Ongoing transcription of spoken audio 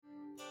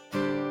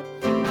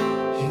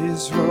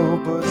His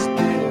robe was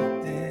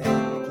dipped in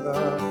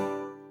blood,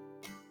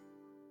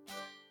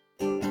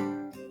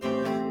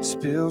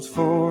 spilled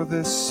for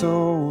the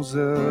souls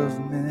of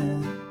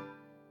men.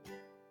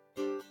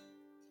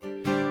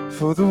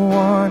 For the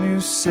one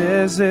who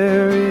says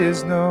there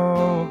is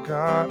no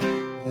God,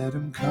 let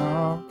him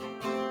come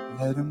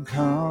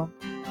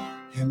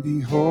and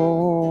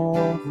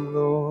behold the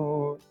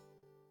Lord.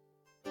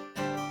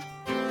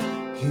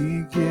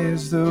 He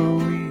gives the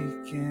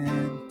weak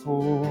and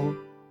poor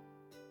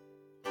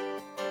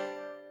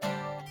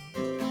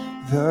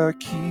the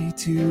key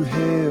to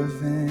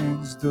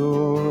heaven's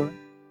door.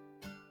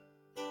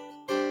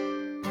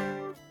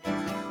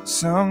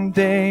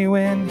 Someday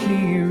when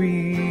he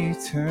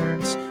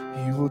returns,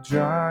 he will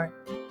dry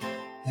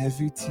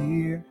every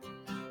tear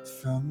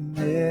from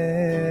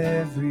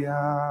every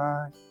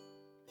eye.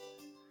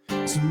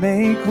 To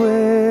make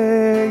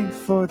way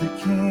for the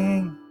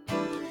King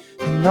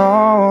in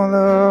all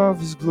of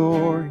his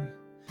glory.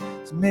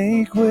 To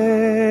make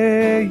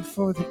way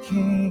for the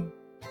King,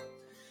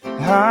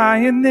 high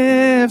and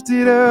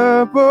lifted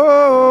up.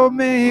 Oh,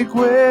 make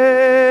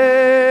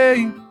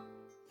way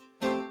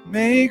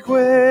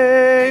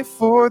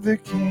for the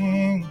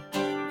King.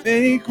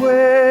 Make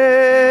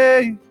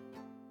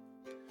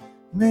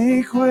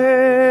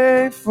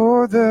way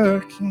for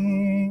the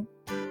King.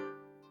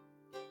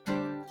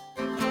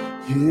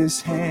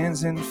 His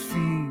hands and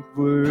feet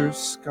were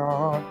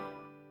scarred,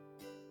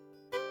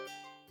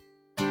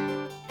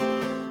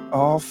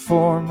 all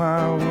for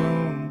my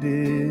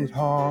wounded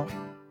heart.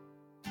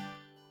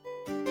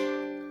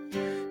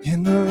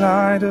 In the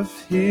light of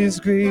his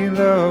great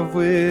love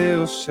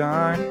will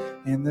shine,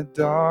 in the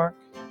dark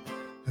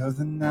of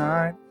the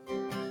night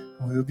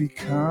will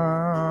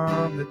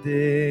become the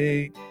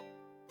day.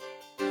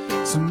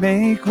 So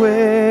make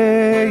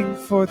way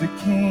for the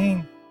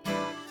King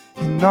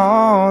in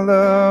all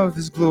of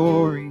his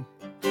glory.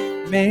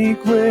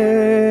 Make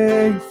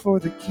way for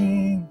the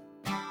King,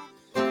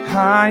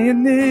 high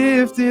and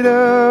lifted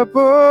up.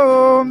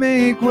 Oh,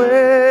 make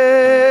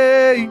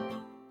way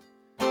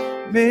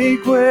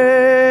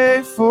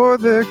for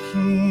the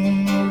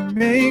King.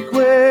 Make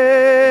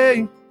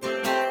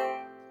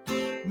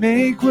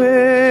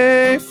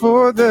way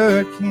for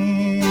the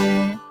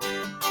King.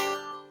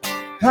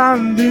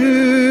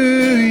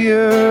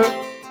 Hallelujah,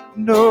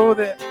 know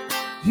that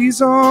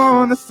he's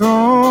on the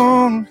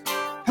throne.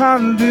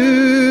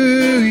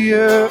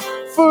 Hallelujah,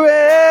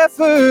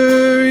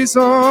 forever he's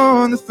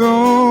on the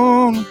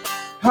throne.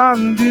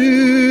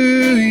 Hallelujah,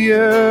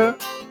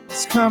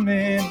 he's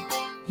coming,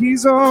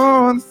 he's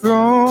on the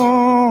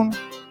throne.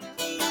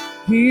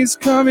 He's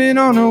coming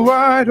on a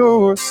white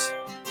horse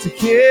to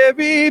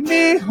carry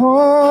me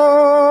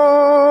home.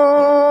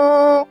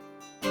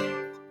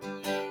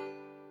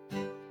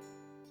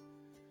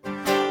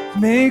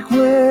 Make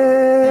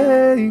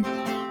way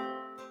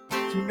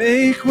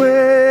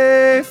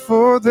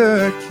for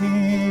the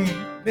King.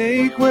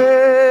 Make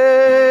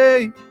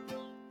way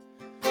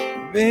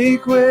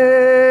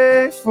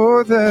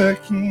for the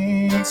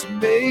King. So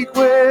make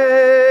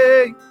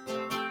way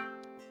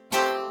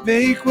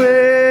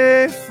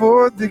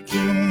for the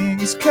King.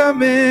 He's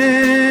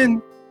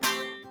coming,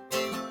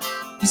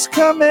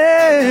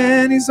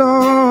 he's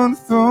on the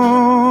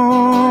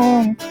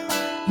throne.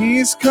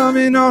 He's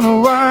coming on a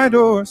white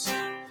horse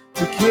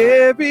to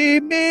carry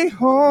me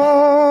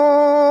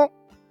home.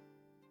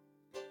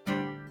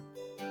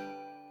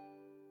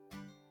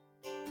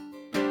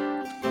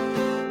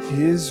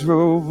 His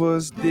robe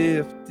was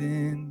dipped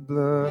in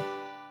blood,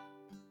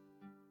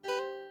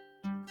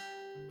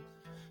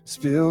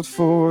 spilled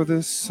for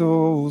the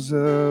souls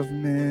of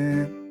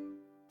men.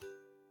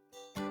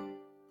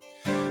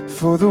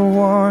 For the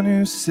one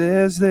who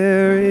says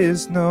there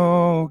is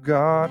no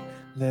God,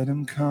 let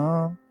him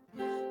come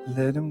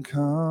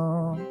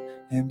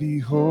and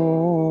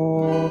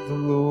behold the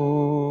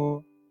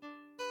Lord.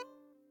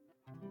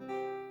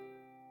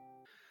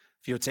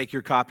 If you'll take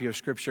your copy of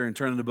Scripture and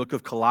turn to the book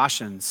of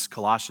Colossians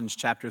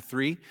chapter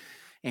 3,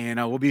 and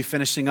we'll be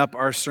finishing up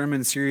our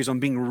sermon series on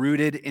being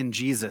rooted in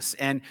Jesus.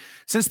 And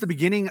since the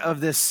beginning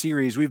of this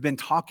series, we've been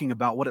talking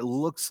about what it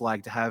looks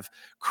like to have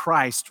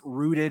Christ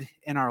rooted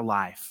in our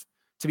life,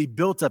 to be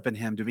built up in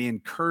him, to be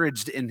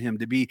encouraged in him,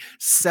 to be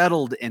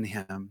settled in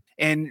him.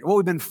 And what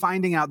we've been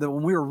finding out that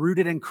when we are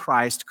rooted in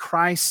Christ,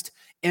 Christ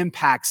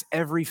impacts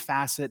every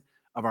facet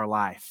of our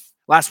life.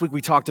 Last week, we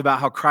talked about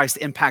how Christ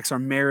impacts our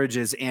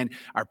marriages and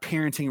our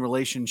parenting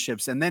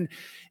relationships. And then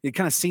it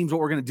kind of seems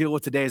what we're going to deal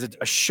with today is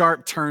a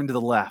sharp turn to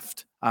the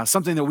left,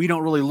 something that we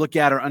don't really look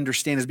at or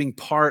understand as being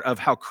part of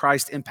how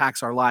Christ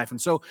impacts our life. And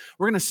so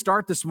we're going to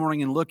start this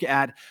morning and look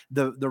at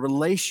the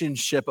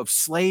relationship of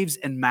slaves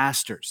and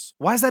masters.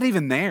 Why is that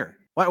even there?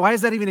 Why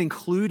is that even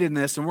included in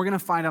this? And we're going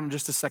to find out in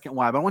just a second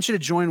why. But I want you to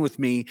join with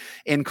me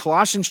in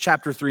Colossians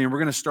chapter 3, and we're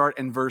going to start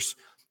in verse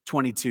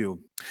 22.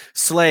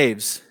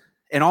 Slaves,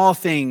 In all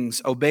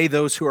things, obey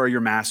those who are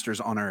your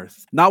masters on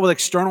earth, not with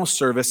external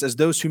service as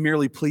those who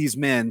merely please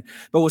men,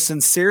 but with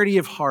sincerity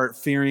of heart,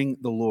 fearing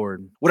the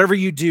Lord. Whatever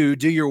you do,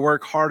 do your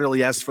work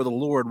heartily as for the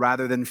Lord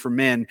rather than for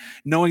men,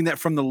 knowing that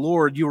from the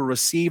Lord you will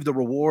receive the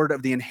reward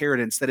of the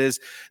inheritance, that is,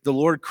 the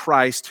Lord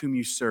Christ whom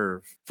you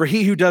serve. For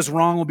he who does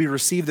wrong will be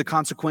received the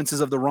consequences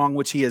of the wrong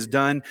which he has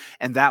done,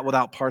 and that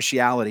without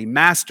partiality.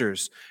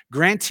 Masters,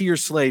 grant to your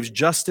slaves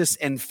justice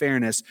and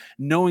fairness,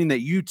 knowing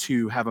that you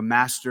too have a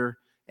master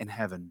in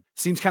heaven.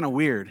 Seems kind of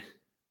weird.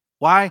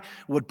 Why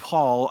would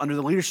Paul, under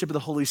the leadership of the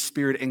Holy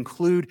Spirit,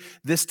 include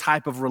this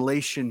type of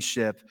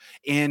relationship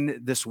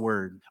in this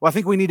word? Well, I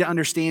think we need to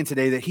understand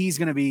today that he's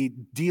going to be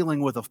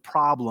dealing with a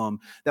problem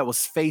that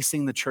was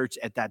facing the church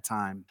at that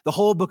time. The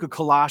whole book of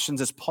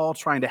Colossians is Paul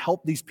trying to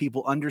help these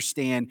people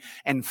understand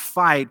and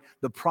fight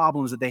the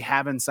problems that they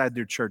have inside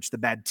their church, the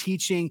bad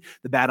teaching,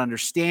 the bad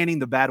understanding,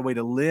 the bad way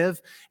to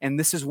live, and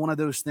this is one of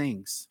those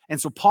things. And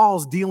so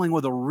Paul's dealing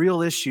with a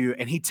real issue,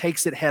 and he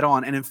takes it head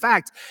on. And in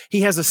fact, he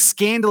has a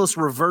scandalous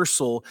reversal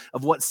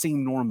of what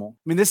seemed normal.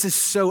 I mean, this is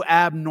so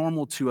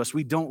abnormal to us.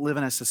 We don't live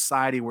in a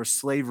society where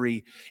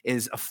slavery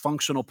is a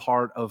functional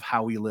part of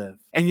how we live.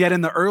 And yet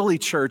in the early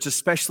church,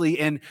 especially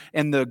in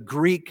the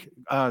Greek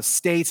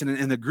states and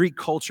in the Greek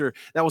culture,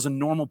 that was a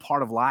normal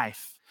part of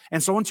life.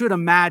 And so I want you to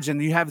imagine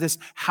you have this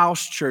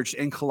house church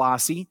in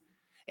Colossae.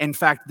 In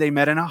fact, they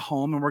met in a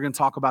home, and we're going to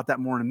talk about that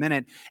more in a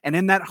minute. And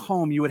in that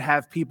home, you would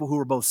have people who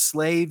were both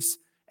slaves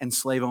and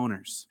slave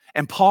owners.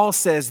 And Paul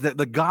says that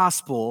the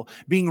gospel,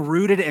 being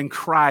rooted in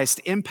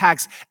Christ,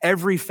 impacts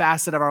every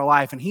facet of our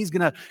life. And he's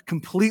going to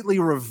completely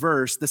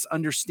reverse this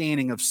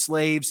understanding of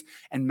slaves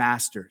and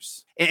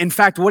masters. In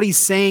fact, what he's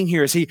saying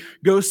here is he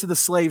goes to the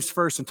slaves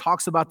first and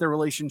talks about their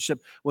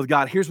relationship with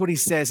God. Here's what he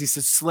says. He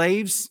says,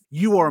 slaves,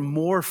 you are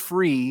more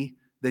free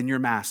than your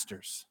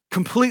masters.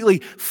 Completely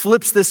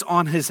flips this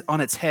on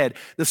its head.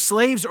 The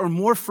slaves are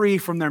more free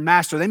from their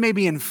master. They may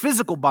be in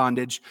physical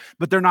bondage,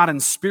 but they're not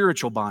in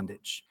spiritual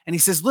bondage. And he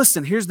says,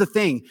 listen, here's the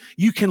thing.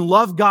 You can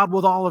love God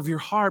with all of your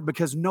heart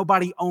because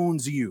nobody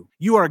owns you.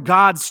 You are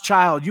God's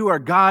child. You are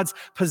God's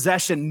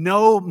possession.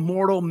 No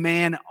mortal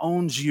man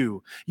owns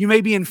you. You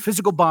may be in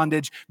physical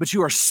bondage, but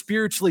you are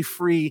spiritually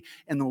free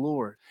in the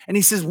Lord. And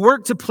he says,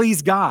 work to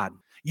please God.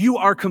 You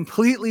are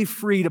completely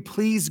free to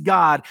please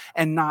God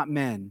and not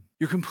men.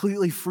 You're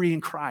completely free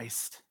in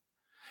Christ.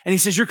 And he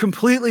says you're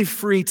completely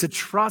free to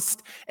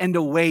trust and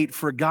to wait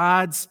for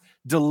God's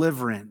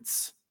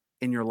deliverance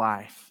in your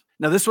life.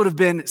 Now, this would have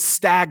been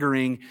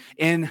staggering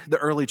in the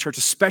early church,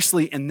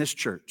 especially in this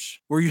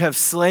church, where you have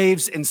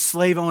slaves and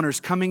slave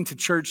owners coming to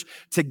church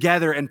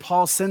together, and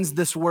Paul sends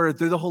this word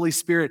through the Holy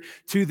Spirit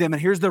to them.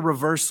 And here's the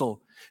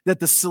reversal,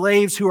 that the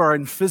slaves who are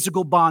in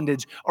physical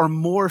bondage are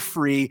more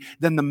free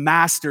than the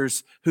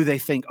masters who they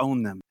think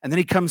own them. And then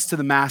he comes to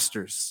the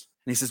masters.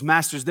 And he says,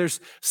 masters, there's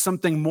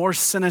something more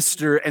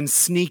sinister and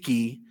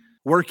sneaky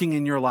working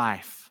in your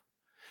life.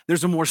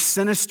 There's a more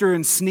sinister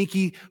and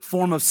sneaky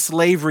form of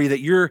slavery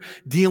that you're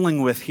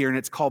dealing with here, and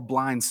it's called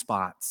blind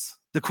spots.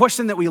 The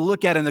question that we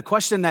look at and the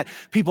question that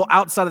people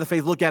outside of the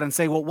faith look at and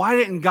say, well, why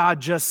didn't God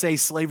just say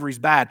slavery's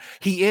bad?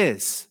 He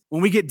is.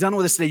 When we get done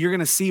with this today, you're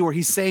going to see where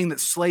he's saying that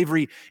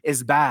slavery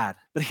is bad.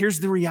 But here's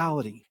the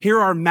reality. Here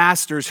are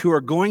masters who are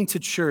going to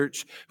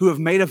church, who have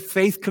made a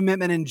faith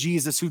commitment in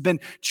Jesus, who've been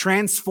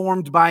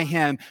transformed by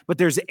him, but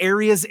there's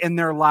areas in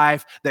their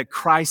life that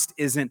Christ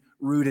isn't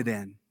rooted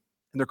in.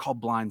 And they're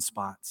called blind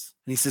spots.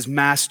 And he says,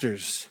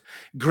 masters,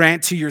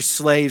 grant to your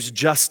slaves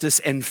justice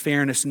and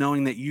fairness,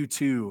 knowing that you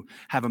too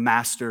have a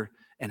master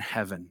in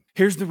heaven.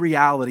 Here's the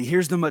reality.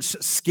 Here's the much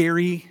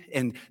scary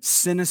and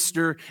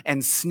sinister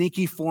and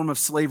sneaky form of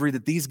slavery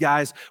that these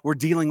guys were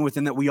dealing with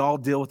and that we all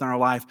deal with in our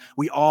life.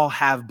 We all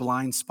have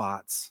blind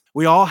spots.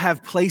 We all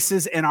have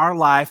places in our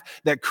life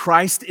that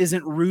Christ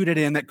isn't rooted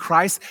in, that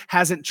Christ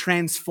hasn't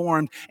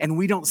transformed, and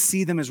we don't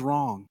see them as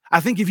wrong. I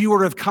think if you were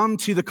to have come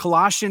to the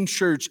Colossian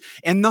church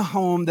in the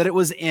home that it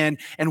was in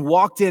and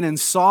walked in and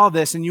saw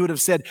this, and you would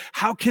have said,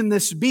 how can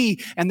this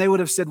be? And they would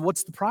have said,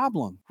 what's the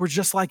problem? We're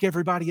just like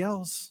everybody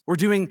else. We're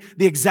doing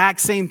the exact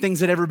same things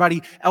that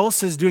everybody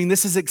else is doing.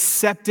 This is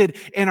accepted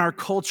in our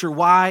culture.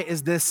 Why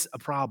is this a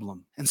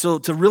problem? And so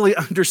to really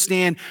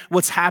understand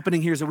what's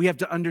happening here is that we have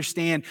to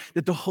understand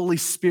that the Holy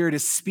Spirit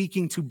is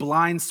speaking to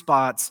blind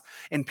spots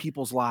in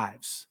people's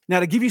lives. Now,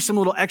 to give you some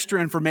little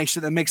extra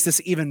information that makes this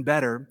even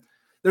better,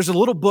 there's a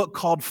little book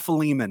called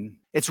Philemon.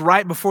 It's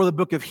right before the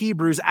book of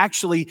Hebrews.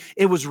 Actually,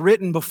 it was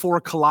written before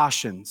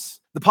Colossians.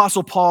 The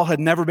Apostle Paul had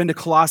never been to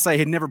Colossae,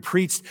 had never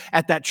preached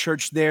at that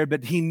church there,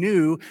 but he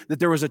knew that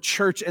there was a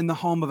church in the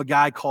home of a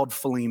guy called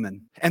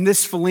Philemon. And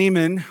this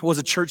Philemon was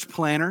a church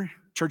planner,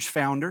 church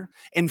founder.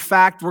 In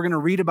fact, we're going to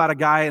read about a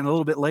guy a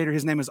little bit later.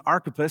 His name is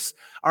Archippus.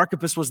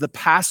 Archippus was the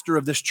pastor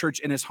of this church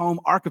in his home.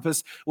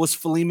 Archippus was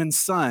Philemon's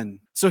son.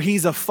 So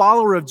he's a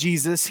follower of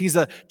Jesus. He's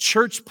a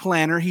church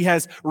planner. He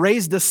has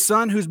raised a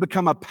son who's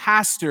become a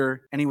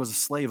pastor, and he was a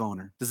slave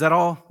owner. Does that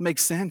all make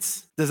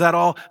sense? Does that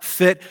all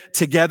fit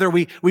together?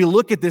 We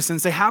look at this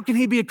and say, how can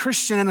he be a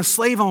Christian and a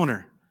slave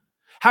owner?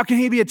 How can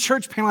he be a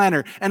church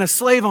planter and a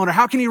slave owner?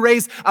 How can he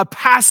raise a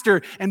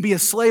pastor and be a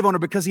slave owner?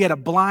 Because he had a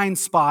blind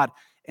spot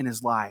in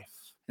his life.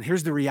 And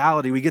here's the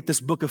reality. We get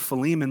this book of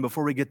Philemon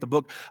before we get the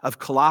book of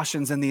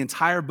Colossians. And the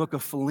entire book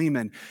of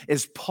Philemon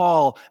is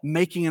Paul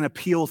making an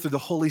appeal through the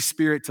Holy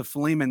Spirit to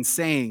Philemon,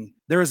 saying,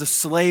 there is a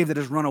slave that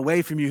has run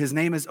away from you. His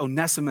name is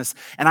Onesimus,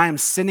 and I am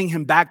sending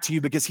him back to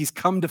you because he's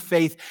come to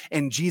faith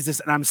in Jesus,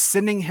 and I'm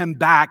sending him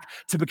back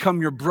to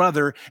become your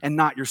brother and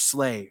not your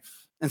slave.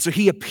 And so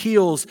he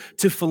appeals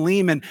to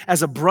Philemon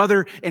as a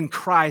brother in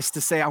Christ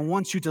to say, I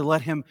want you to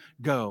let him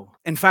go.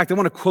 In fact, I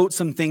want to quote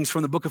some things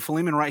from the book of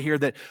Philemon right here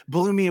that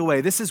blew me away.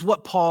 This is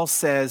what Paul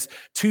says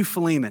to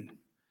Philemon.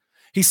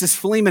 He says,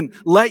 Philemon,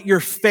 let your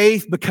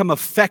faith become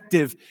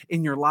effective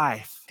in your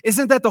life.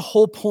 Isn't that the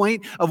whole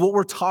point of what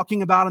we're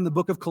talking about in the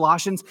book of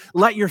Colossians?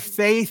 Let your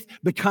faith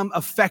become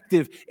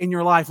effective in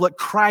your life. Let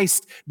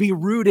Christ be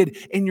rooted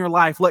in your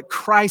life. Let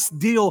Christ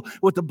deal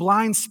with the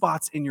blind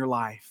spots in your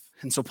life.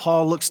 And so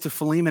Paul looks to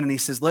Philemon and he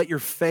says, let your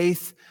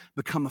faith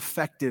become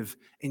effective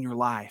in your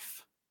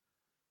life.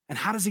 And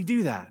how does he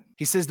do that?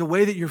 He says the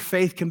way that your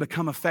faith can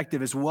become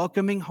effective is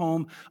welcoming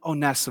home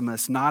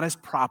Onesimus, not as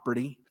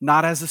property,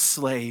 not as a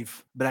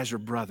slave, but as your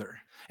brother.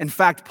 In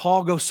fact,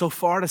 Paul goes so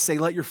far to say,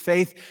 let your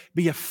faith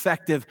be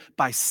effective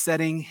by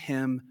setting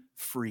him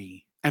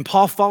free. And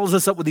Paul follows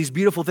us up with these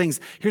beautiful things.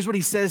 Here's what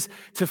he says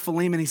to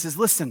Philemon. He says,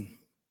 listen,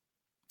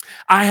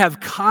 I have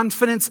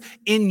confidence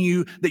in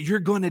you that you're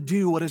going to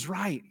do what is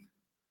right.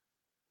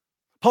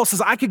 Paul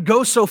says, I could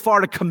go so far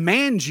to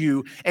command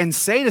you and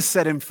say to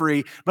set him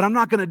free, but I'm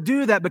not going to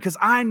do that because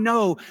I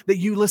know that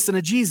you listen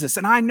to Jesus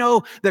and I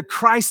know that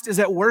Christ is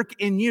at work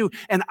in you,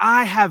 and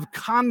I have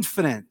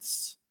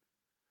confidence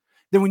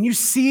that when you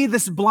see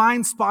this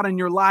blind spot in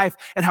your life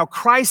and how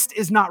Christ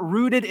is not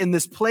rooted in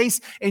this place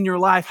in your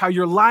life, how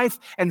your life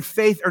and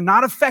faith are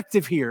not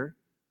effective here,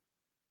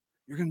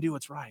 you're going to do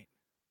what's right.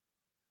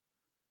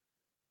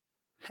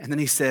 And then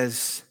he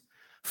says,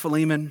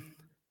 Philemon,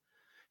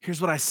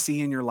 here's what I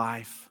see in your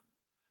life.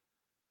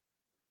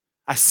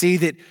 I see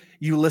that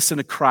you listen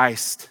to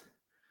Christ.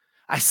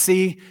 I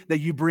see that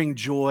you bring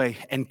joy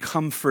and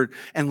comfort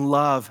and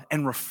love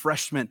and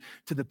refreshment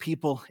to the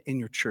people in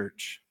your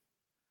church.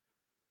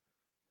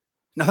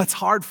 Now, that's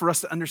hard for us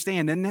to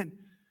understand, isn't it?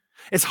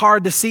 It's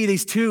hard to see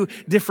these two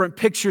different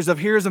pictures of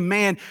here's a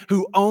man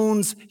who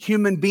owns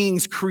human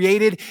beings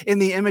created in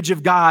the image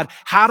of God.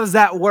 How does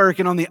that work?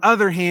 And on the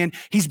other hand,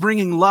 he's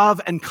bringing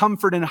love and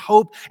comfort and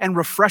hope and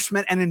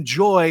refreshment and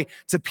joy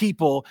to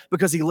people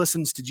because he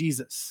listens to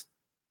Jesus.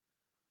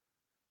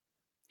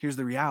 Here's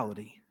the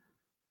reality.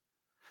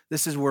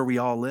 This is where we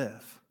all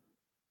live.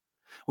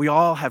 We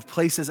all have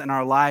places in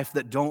our life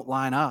that don't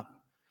line up.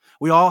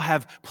 We all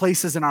have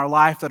places in our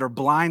life that are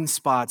blind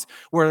spots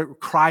where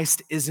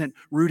Christ isn't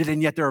rooted, and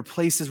yet there are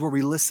places where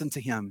we listen to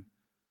him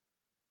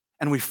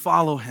and we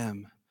follow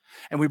him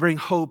and we bring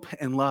hope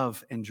and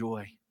love and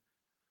joy.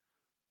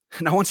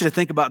 And I want you to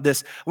think about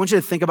this. I want you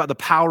to think about the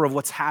power of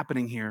what's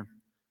happening here.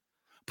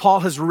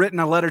 Paul has written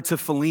a letter to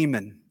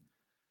Philemon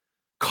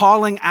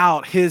calling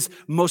out his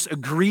most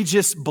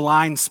egregious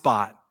blind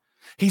spot.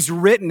 He's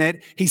written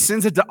it. He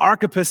sends it to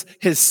Archippus,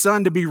 his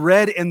son, to be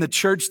read in the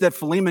church that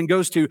Philemon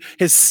goes to.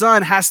 His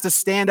son has to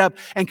stand up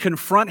and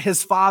confront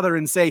his father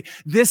and say,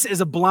 this is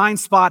a blind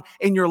spot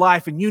in your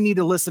life and you need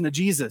to listen to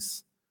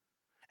Jesus.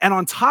 And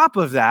on top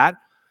of that,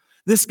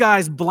 this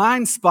guy's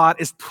blind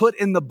spot is put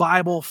in the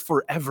Bible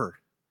forever.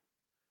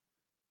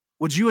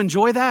 Would you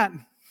enjoy that?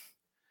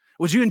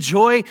 Would you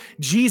enjoy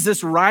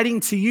Jesus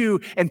writing to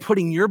you and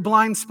putting your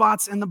blind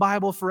spots in the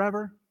Bible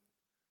forever?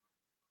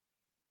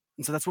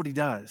 And so that's what he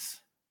does.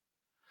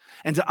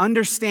 And to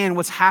understand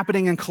what's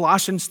happening in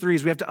Colossians 3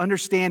 is we have to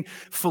understand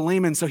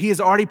Philemon. So he has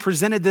already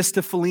presented this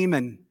to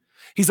Philemon.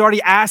 He's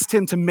already asked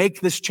him to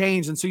make this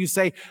change. And so you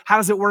say, how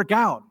does it work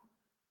out?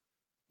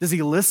 Does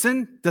he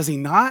listen? Does he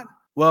not?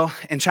 Well,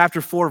 in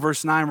chapter 4,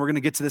 verse 9, we're going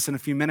to get to this in a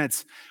few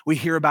minutes. We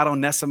hear about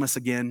Onesimus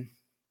again.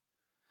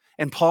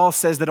 And Paul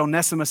says that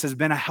Onesimus has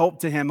been a help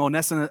to him.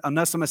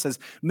 Onesimus has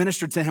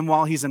ministered to him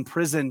while he's in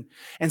prison.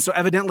 And so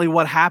evidently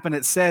what happened,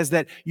 it says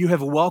that you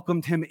have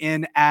welcomed him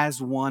in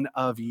as one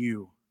of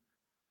you.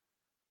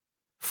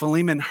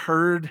 Philemon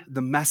heard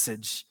the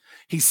message.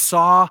 He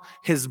saw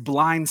his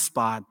blind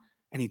spot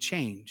and he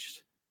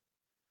changed.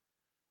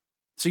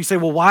 So you say,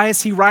 well, why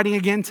is he writing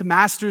again to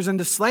masters and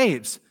to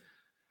slaves?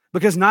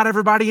 Because not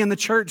everybody in the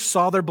church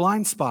saw their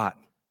blind spot.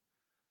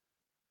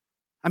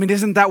 I mean,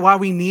 isn't that why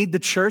we need the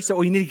church, that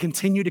we need to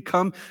continue to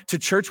come to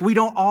church? We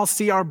don't all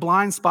see our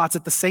blind spots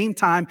at the same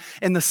time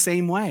in the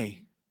same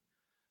way.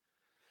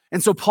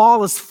 And so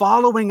Paul is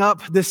following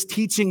up this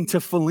teaching to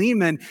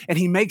Philemon, and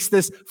he makes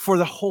this for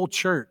the whole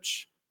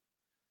church.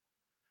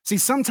 See,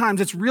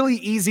 sometimes it's really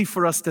easy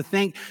for us to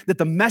think that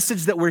the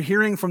message that we're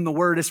hearing from the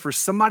word is for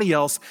somebody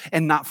else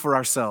and not for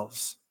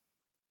ourselves.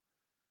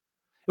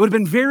 It would have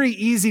been very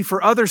easy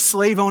for other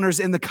slave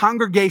owners in the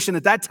congregation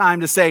at that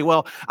time to say,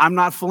 well, I'm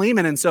not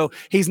Philemon, and so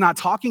he's not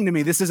talking to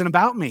me. This isn't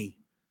about me.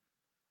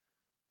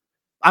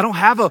 I don't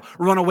have a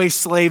runaway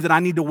slave that I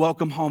need to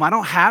welcome home. I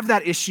don't have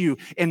that issue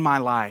in my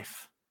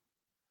life.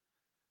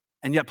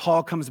 And yet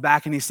Paul comes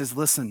back and he says,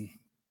 listen,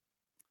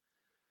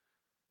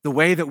 the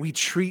way that we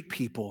treat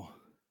people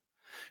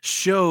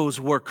shows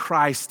where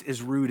Christ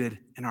is rooted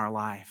in our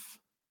life.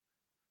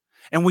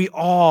 And we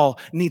all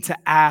need to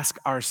ask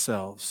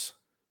ourselves,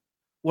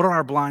 what are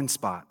our blind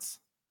spots?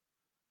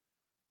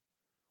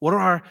 What are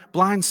our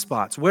blind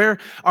spots? Where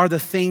are the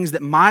things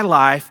that my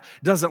life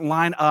doesn't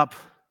line up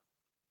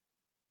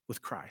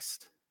with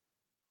Christ?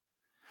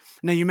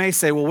 Now you may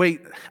say, well,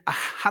 wait,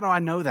 how do I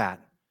know that?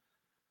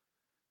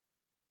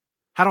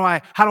 How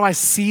do I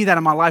see that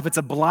in my life? It's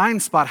a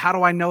blind spot. How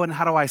do I know it and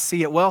how do I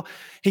see it? Well,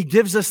 he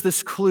gives us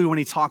this clue when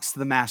he talks to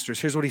the masters.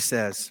 Here's what he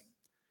says.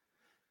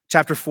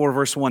 Chapter 4,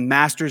 verse 1,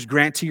 masters,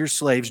 grant to your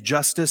slaves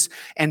justice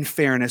and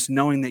fairness,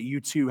 knowing that you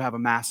too have a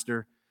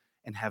master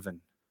in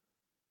heaven.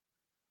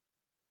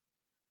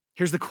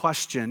 Here's the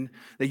question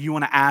that you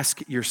want to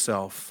ask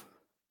yourself.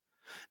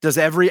 Does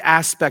every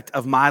aspect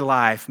of my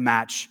life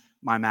match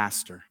my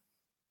master?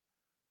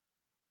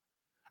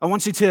 I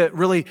want you to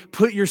really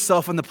put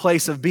yourself in the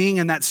place of being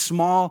in that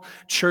small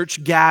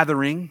church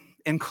gathering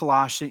in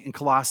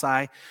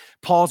Colossae.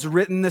 Paul's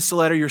written this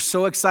letter. You're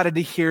so excited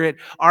to hear it.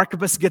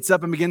 Archippus gets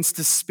up and begins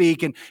to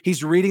speak, and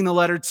he's reading the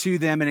letter to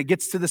them, and it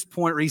gets to this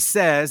point where he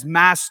says,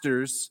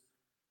 masters,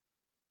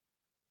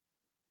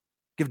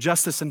 give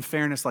justice and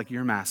fairness like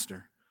your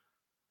master.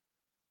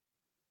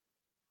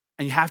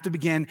 And you have to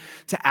begin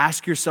to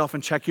ask yourself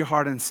and check your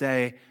heart and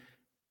say,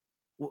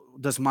 well,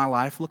 does my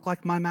life look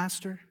like my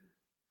master?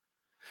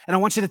 And I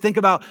want you to think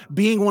about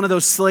being one of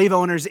those slave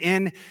owners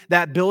in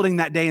that building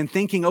that day and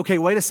thinking, okay,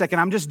 wait a second,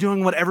 I'm just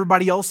doing what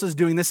everybody else is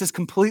doing. This is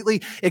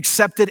completely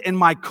accepted in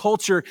my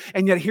culture.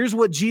 And yet here's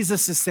what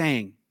Jesus is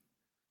saying.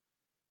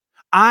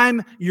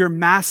 I'm your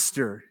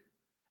master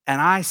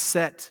and I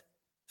set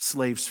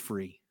slaves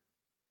free.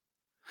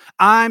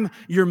 I'm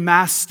your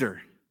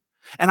master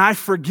and I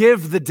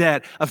forgive the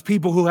debt of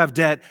people who have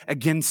debt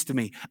against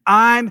me.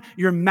 I'm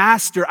your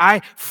master.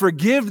 I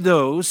forgive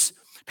those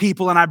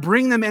people and I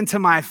bring them into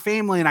my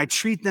family and I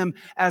treat them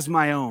as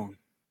my own.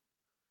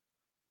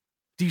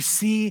 Do you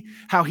see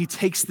how he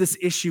takes this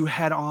issue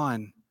head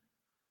on?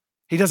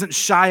 He doesn't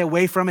shy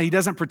away from it. He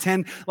doesn't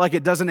pretend like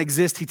it doesn't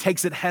exist. He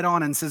takes it head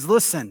on and says,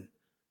 listen,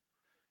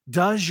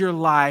 does your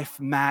life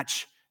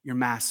match your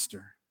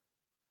master?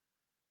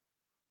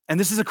 And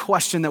this is a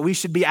question that we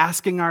should be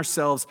asking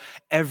ourselves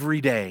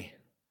every day.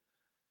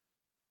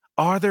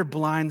 Are there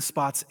blind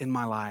spots in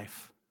my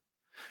life?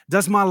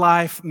 Does my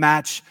life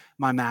match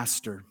my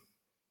master?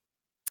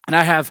 And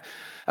I have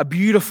a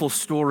beautiful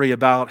story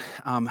about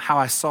how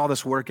I saw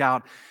this work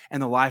out in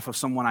the life of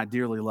someone I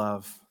dearly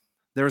love.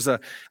 There was a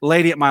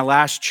lady at my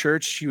last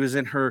church. She was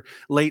in her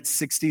late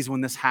 60s when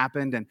this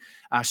happened, and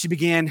she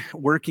began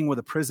working with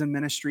a prison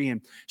ministry.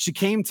 And she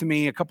came to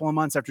me a couple of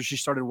months after she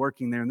started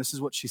working there, and this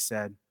is what she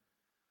said.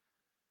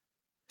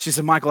 She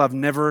said, Michael, I've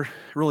never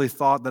really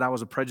thought that I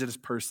was a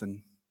prejudiced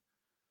person,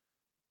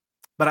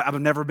 but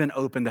I've never been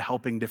open to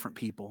helping different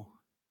people.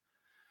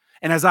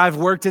 And as I've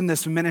worked in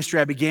this ministry,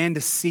 I began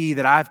to see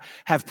that I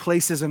have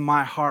places in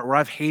my heart where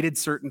I've hated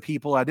certain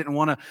people. I didn't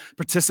want to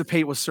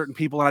participate with certain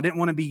people, and I didn't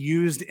want to be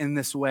used in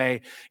this way.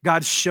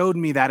 God showed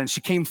me that, and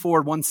she came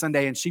forward one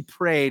Sunday, and she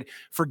prayed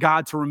for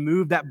God to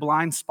remove that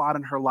blind spot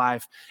in her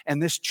life,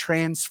 and this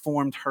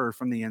transformed her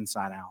from the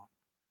inside out.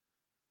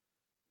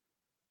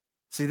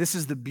 See, this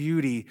is the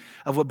beauty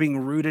of what being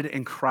rooted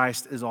in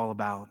Christ is all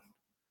about,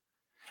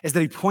 is that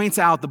he points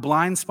out the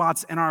blind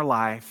spots in our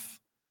life.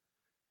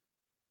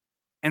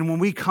 And when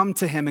we come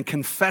to him and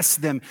confess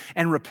them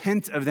and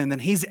repent of them, then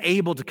he's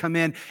able to come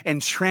in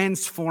and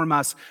transform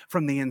us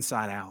from the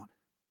inside out.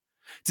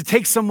 To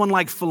take someone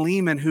like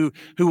Philemon, who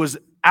was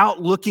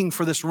out looking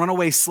for this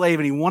runaway slave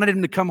and he wanted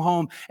him to come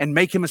home and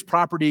make him his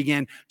property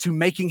again, to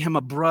making him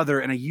a brother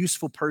and a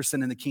useful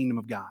person in the kingdom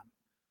of God.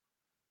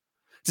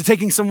 To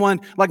taking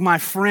someone like my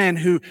friend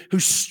who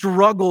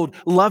struggled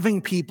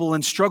loving people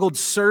and struggled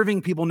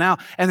serving people now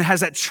and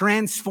has that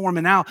transform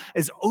and now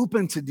is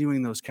open to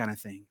doing those kind of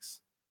things.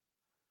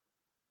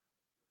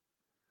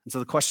 And so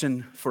the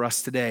question for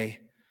us today,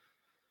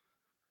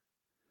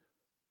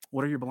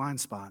 what are your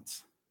blind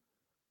spots?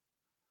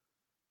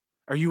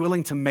 Are you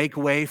willing to make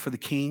way for the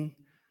King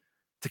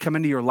to come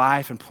into your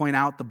life and point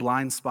out the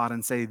blind spot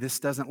and say, this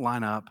doesn't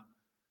line up.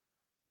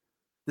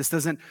 This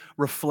doesn't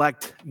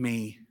reflect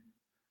me.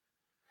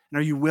 And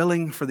are you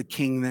willing for the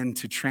King then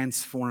to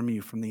transform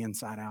you from the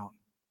inside out?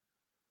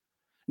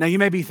 Now you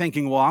may be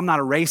thinking, well, I'm not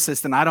a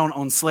racist and I don't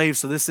own slaves,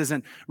 so this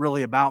isn't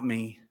really about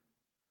me.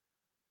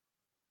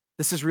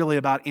 This is really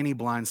about any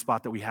blind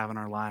spot that we have in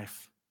our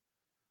life.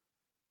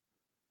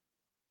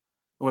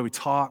 The way we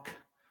talk,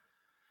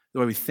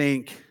 the way we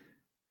think,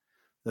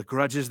 the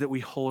grudges that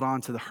we hold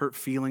on to, the hurt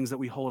feelings that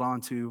we hold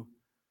on to,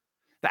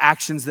 the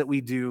actions that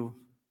we do.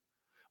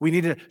 We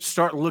need to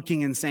start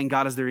looking and saying,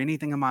 God, is there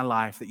anything in my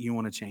life that you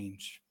want to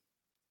change?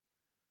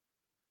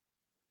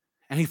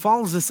 And he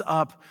follows this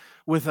up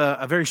with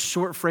a very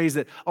short phrase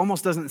that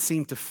almost doesn't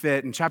seem to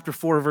fit. In chapter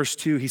 4, verse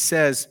 2, he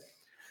says,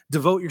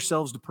 devote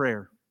yourselves to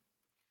prayer.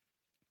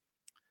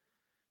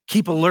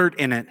 Keep alert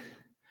in it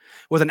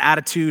with an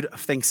attitude of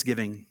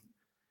thanksgiving.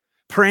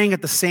 praying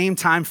at the same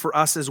time for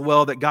us as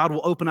well, that God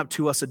will open up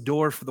to us a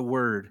door for the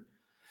word,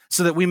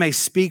 so that we may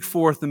speak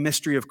forth the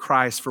mystery of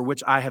Christ, for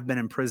which I have been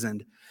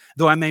imprisoned,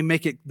 though I may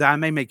make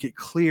it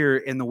clear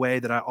in the way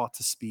that I ought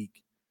to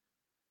speak.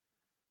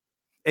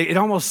 It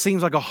almost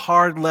seems like a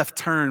hard left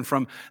turn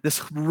from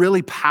this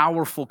really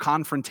powerful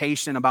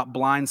confrontation about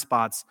blind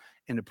spots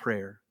into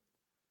prayer.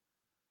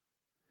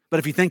 But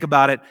if you think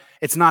about it,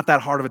 it's not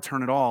that hard of a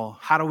turn at all.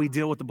 How do we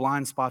deal with the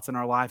blind spots in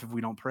our life if we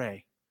don't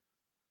pray?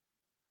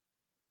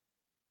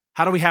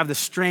 How do we have the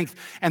strength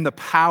and the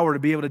power to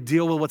be able to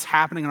deal with what's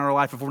happening in our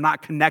life if we're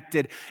not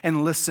connected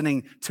and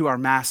listening to our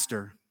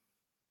Master?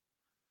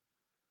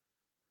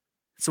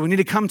 So we need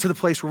to come to the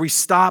place where we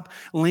stop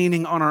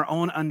leaning on our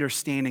own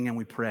understanding and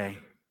we pray.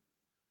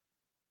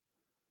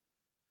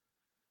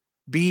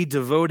 Be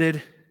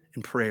devoted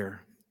in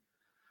prayer.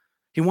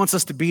 He wants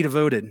us to be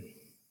devoted.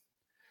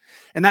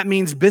 And that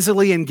means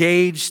busily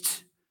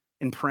engaged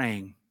in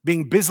praying,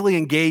 being busily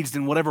engaged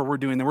in whatever we're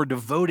doing, that we're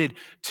devoted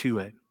to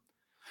it.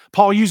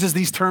 Paul uses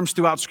these terms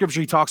throughout Scripture.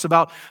 He talks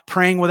about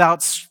praying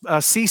without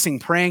ceasing,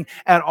 praying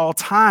at all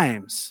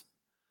times.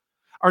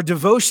 Our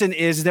devotion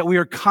is that we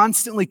are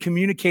constantly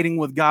communicating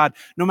with God.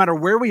 No matter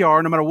where we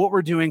are, no matter what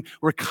we're doing,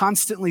 we're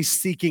constantly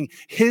seeking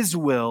His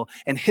will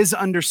and His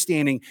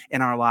understanding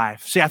in our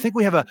life. See, I think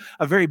we have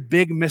a very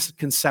big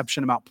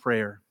misconception about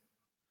prayer.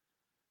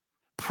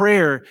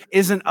 Prayer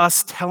isn't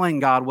us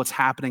telling God what's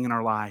happening in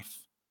our life.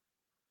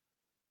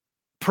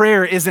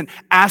 Prayer isn't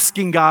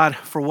asking God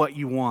for what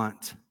you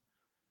want.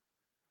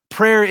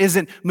 Prayer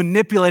isn't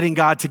manipulating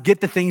God to get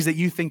the things that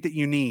you think that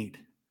you need.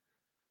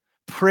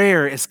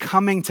 Prayer is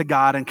coming to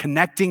God and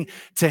connecting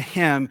to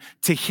Him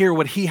to hear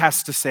what He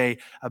has to say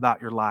about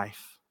your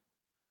life.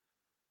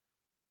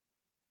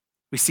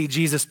 We see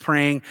Jesus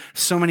praying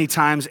so many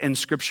times in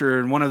Scripture,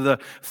 and one of the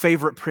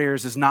favorite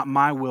prayers is, "Not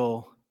my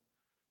will,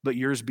 but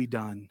yours be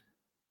done."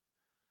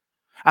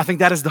 I think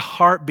that is the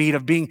heartbeat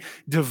of being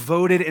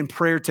devoted in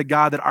prayer to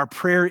God, that our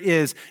prayer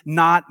is,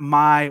 "Not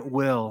my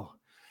will."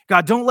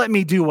 God, don't let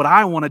me do what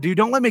I want to do.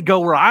 Don't let me go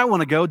where I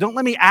want to go. Don't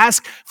let me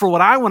ask for what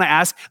I want to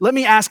ask. Let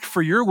me ask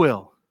for your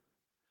will.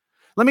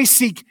 Let me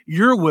seek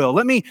your will.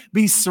 Let me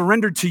be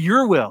surrendered to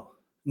your will.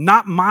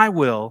 Not my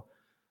will,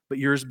 but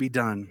yours be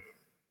done.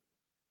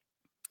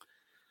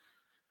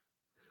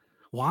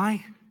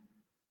 Why?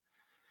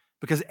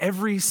 Because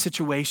every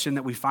situation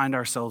that we find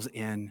ourselves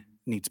in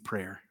needs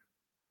prayer.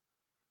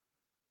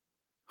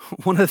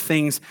 One of the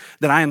things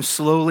that I am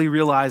slowly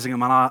realizing in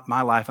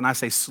my life, and I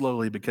say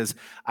slowly because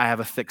I have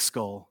a thick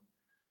skull.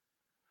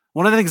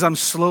 One of the things I'm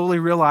slowly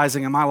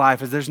realizing in my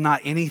life is there's not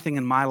anything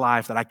in my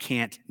life that I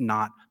can't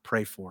not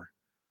pray for.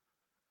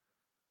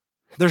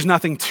 There's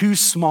nothing too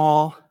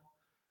small.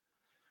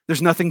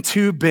 There's nothing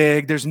too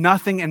big. There's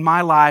nothing in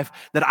my life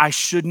that I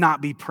should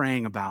not be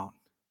praying about.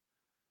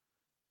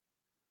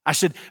 I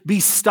should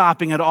be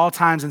stopping at all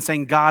times and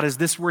saying, "God, is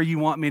this where you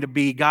want me to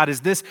be? God,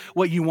 is this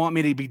what you want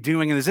me to be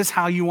doing? And is this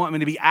how you want me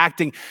to be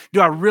acting? Do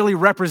I really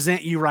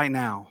represent you right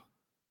now?"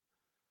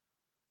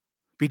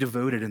 Be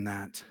devoted in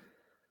that.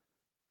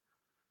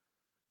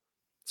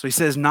 So he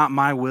says, "Not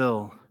my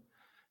will,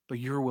 but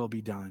your will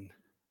be done."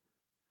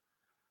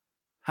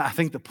 I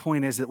think the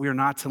point is that we are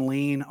not to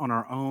lean on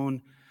our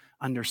own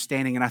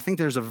understanding. And I think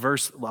there's a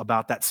verse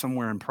about that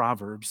somewhere in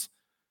Proverbs.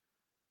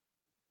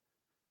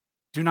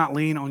 Do not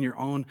lean on your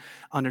own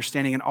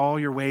understanding. In all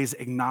your ways,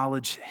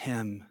 acknowledge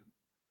Him.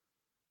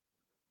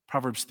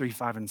 Proverbs 3,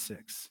 5, and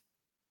 6.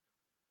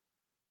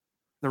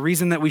 The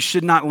reason that we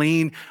should not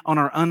lean on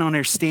our own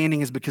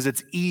understanding is because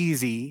it's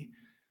easy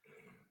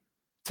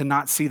to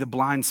not see the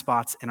blind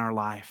spots in our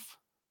life.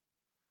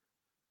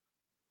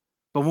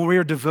 But when we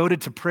are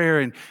devoted to prayer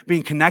and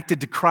being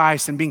connected to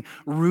Christ and being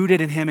rooted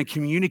in Him and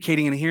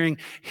communicating and hearing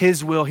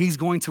His will, He's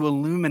going to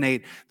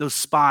illuminate those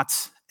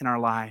spots in our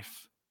life.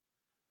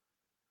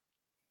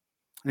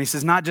 And he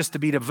says not just to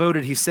be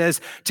devoted, he says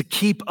to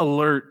keep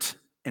alert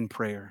in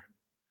prayer.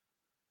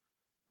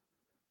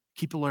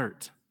 Keep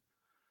alert.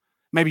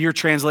 Maybe your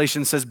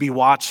translation says be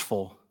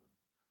watchful.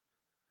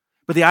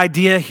 But the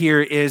idea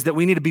here is that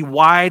we need to be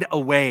wide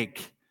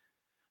awake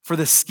for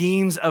the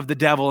schemes of the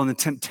devil and the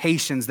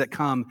temptations that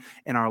come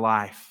in our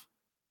life.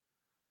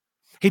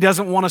 He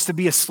doesn't want us to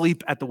be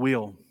asleep at the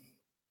wheel.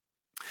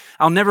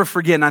 I'll never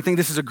forget, and I think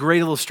this is a great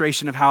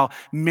illustration of how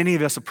many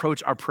of us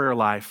approach our prayer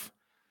life.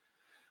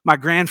 My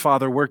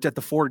grandfather worked at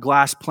the Ford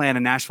Glass plant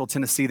in Nashville,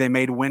 Tennessee. They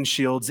made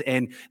windshields,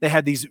 and they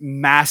had these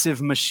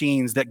massive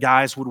machines that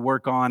guys would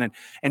work on.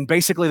 And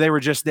basically, they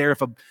were just there.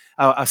 If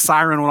a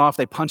siren went off,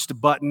 they punched a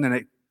button, and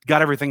it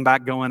got everything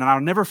back going. And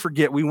I'll never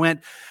forget, we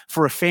went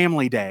for a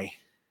family day.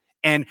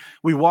 And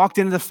we walked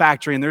into the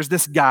factory, and there's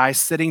this guy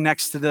sitting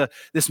next to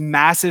this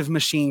massive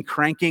machine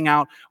cranking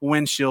out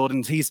windshield.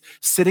 And he's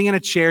sitting in a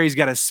chair. He's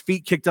got his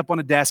feet kicked up on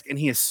a desk, and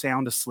he is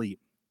sound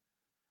asleep.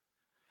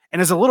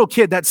 And as a little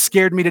kid, that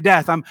scared me to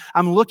death. I'm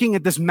looking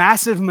at this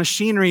massive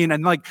machinery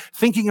and like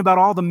thinking about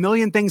all the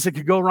million things that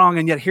could go wrong.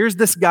 And yet here's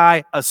this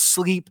guy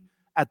asleep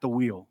at the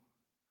wheel.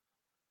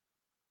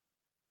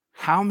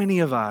 How many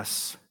of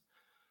us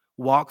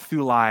walk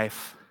through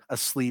life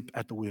asleep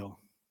at the wheel?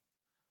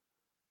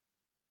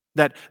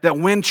 That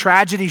when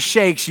tragedy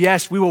shakes,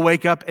 yes, we will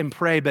wake up and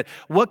pray, but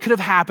what could have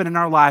happened in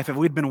our life if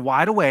we'd been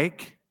wide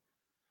awake,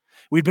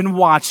 we'd been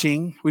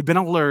watching, we'd been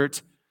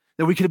alert,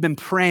 that we could have been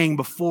praying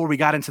before we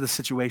got into the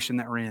situation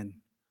that we're in.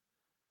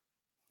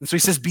 And so he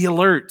says, be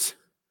alert,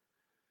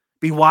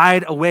 be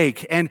wide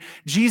awake. And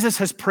Jesus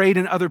has prayed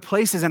in other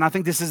places, and I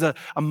think this is a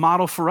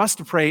model for us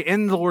to pray.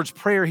 In the Lord's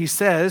Prayer, he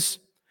says,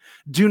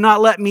 do not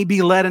let me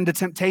be led into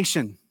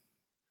temptation.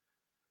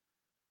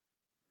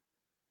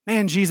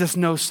 Man, Jesus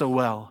knows so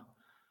well.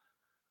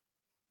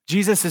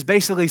 Jesus is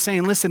basically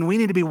saying, listen, we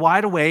need to be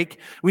wide awake.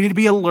 We need to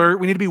be alert.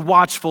 We need to be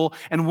watchful.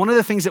 And one of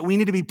the things that we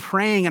need to be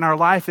praying in our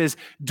life is,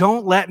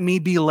 don't let me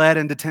be led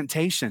into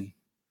temptation.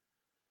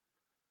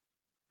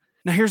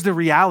 Now, here's the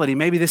reality.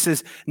 Maybe this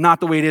is not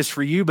the way it is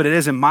for you, but it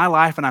is in my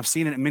life, and I've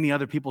seen it in many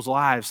other people's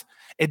lives.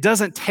 It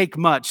doesn't take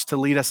much to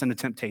lead us into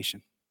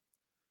temptation.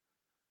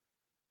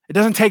 It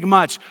doesn't take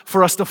much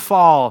for us to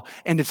fall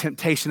into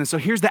temptation. And so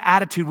here's the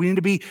attitude. We need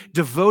to be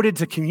devoted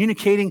to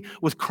communicating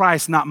with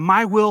Christ, not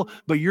my will,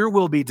 but your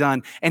will be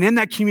done. And in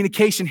that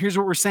communication, here's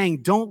what we're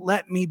saying. Don't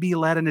let me be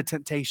led into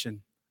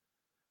temptation.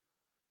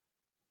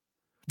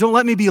 Don't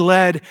let me be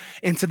led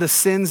into the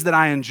sins that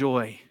I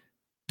enjoy.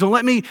 Don't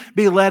let me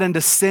be led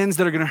into sins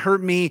that are going to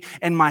hurt me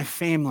and my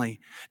family.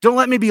 Don't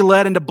let me be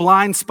led into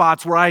blind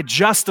spots where I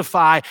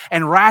justify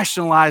and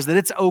rationalize that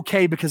it's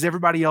okay because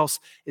everybody else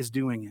is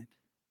doing it.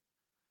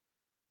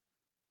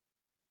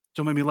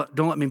 Don't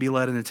let me be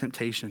led into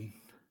temptation. And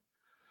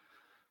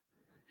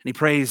he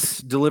prays,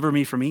 deliver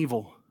me from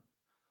evil.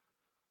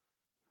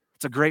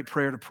 It's a great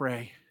prayer to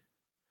pray.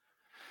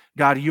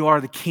 God, you are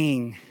the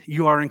king.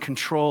 You are in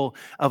control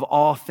of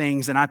all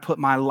things. And I put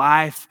my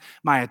life,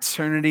 my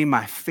eternity,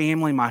 my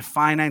family, my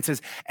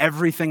finances,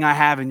 everything I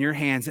have in your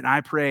hands. And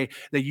I pray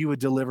that you would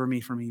deliver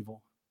me from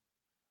evil.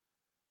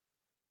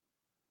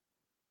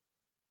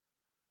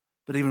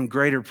 But even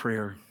greater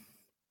prayer,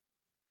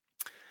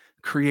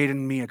 create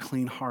in me a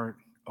clean heart,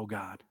 O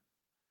God.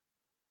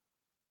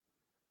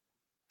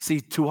 See,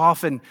 too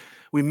often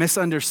we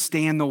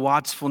misunderstand the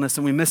watchfulness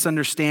and we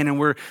misunderstand and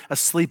we're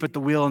asleep at the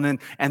wheel and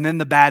then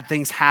the bad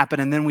things happen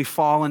and then we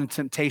fall into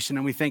temptation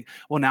and we think,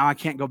 well, now I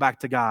can't go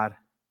back to God.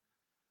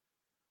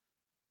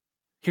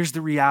 Here's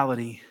the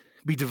reality.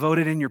 Be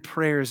devoted in your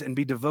prayers and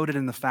be devoted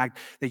in the fact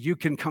that you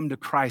can come to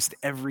Christ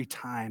every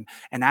time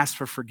and ask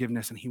for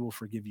forgiveness and he will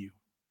forgive you.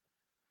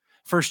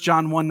 1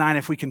 John 1:9,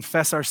 if we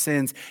confess our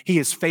sins, he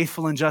is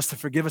faithful and just to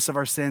forgive us of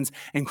our sins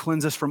and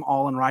cleanse us from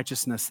all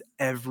unrighteousness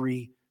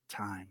every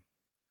time.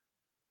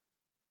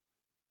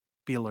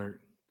 Be alert.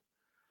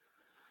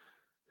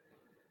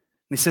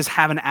 And he says,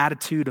 have an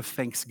attitude of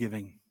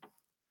thanksgiving.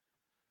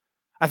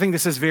 I think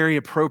this is very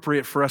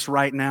appropriate for us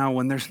right now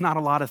when there's not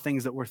a lot of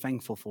things that we're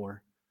thankful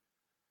for.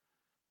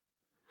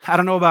 I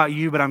don't know about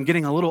you, but I'm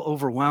getting a little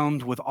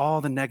overwhelmed with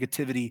all the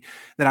negativity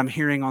that I'm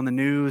hearing on the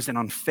news and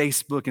on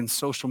Facebook and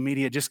social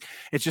media.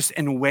 It's just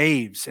in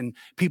waves, and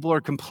people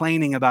are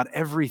complaining about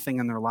everything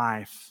in their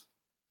life.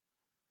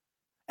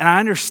 And I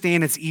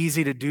understand it's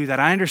easy to do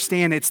that. I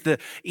understand it's the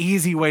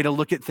easy way to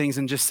look at things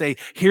and just say,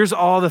 here's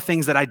all the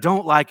things that I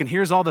don't like, and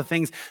here's all the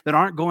things that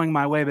aren't going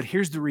my way, but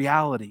here's the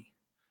reality.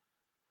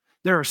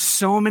 There are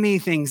so many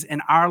things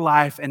in our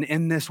life and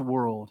in this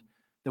world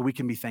that we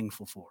can be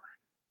thankful for.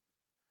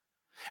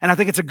 And I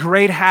think it's a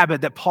great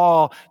habit that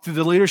Paul, through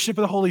the leadership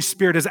of the Holy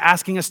Spirit, is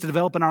asking us to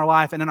develop in our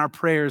life and in our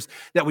prayers,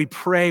 that we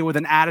pray with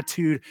an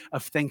attitude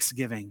of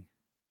thanksgiving.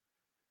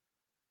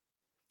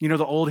 You know,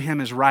 the old hymn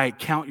is right.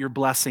 Count your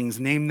blessings,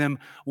 name them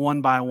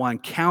one by one.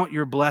 Count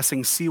your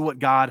blessings, see what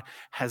God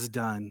has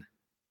done.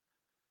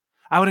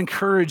 I would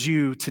encourage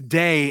you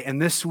today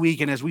and this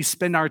week, and as we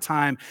spend our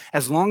time,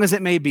 as long as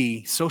it may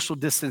be, social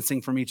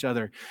distancing from each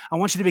other, I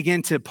want you to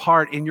begin to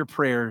part in your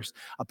prayers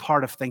a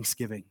part of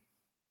thanksgiving.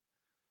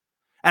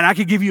 And I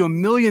could give you a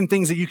million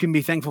things that you can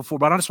be thankful for,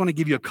 but I just want to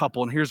give you a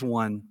couple, and here's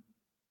one.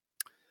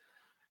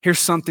 Here's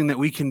something that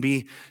we can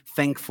be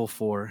thankful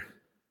for.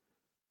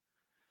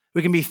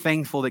 We can be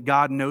thankful that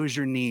God knows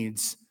your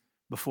needs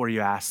before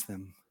you ask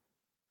them.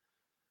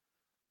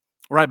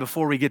 Right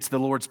before we get to the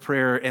Lord's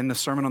Prayer and the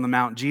Sermon on the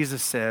Mount,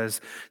 Jesus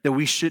says that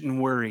we shouldn't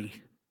worry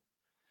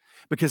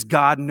because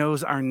God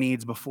knows our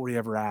needs before we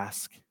ever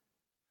ask.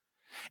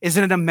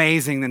 Isn't it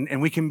amazing?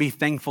 And we can be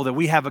thankful that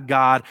we have a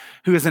God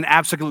who is in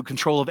absolute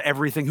control of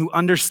everything, who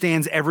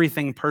understands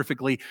everything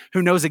perfectly,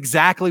 who knows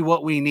exactly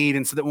what we need.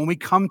 And so that when we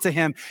come to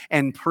him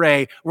and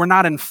pray, we're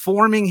not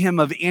informing him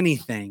of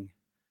anything,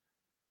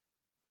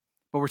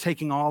 but we're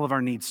taking all of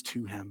our needs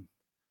to him.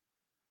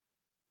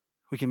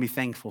 We can be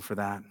thankful for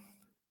that.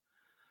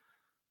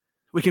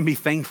 We can be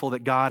thankful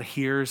that God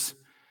hears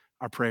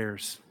our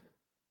prayers.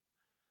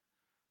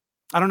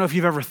 I don't know if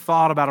you've ever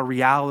thought about a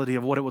reality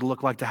of what it would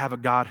look like to have a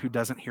God who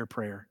doesn't hear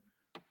prayer.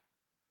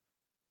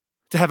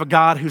 To have a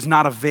God who's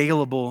not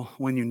available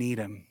when you need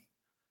him.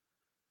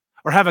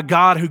 Or have a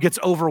God who gets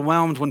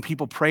overwhelmed when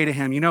people pray to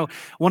him. You know,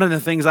 one of the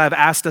things I've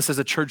asked us as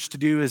a church to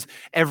do is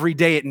every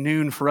day at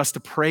noon for us to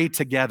pray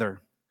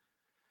together.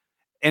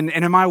 And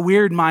in my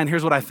weird mind,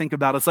 here's what I think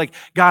about. It's like,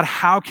 God,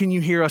 how can you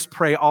hear us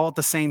pray all at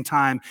the same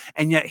time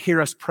and yet hear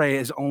us pray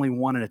as only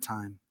one at a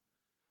time?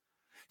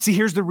 See,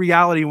 here's the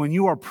reality. When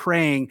you are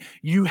praying,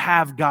 you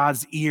have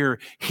God's ear.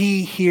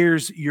 He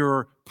hears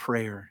your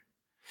prayer.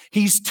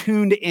 He's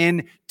tuned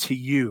in to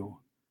you.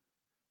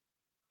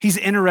 He's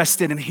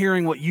interested in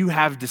hearing what you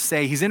have to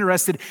say. He's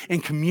interested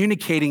in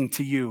communicating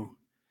to you.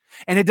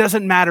 And it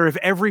doesn't matter if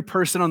every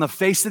person on the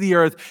face of the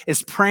earth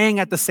is praying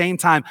at the same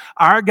time.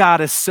 Our God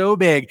is so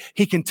big,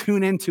 he can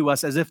tune into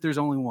us as if there's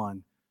only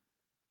one.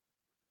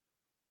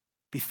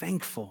 Be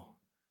thankful.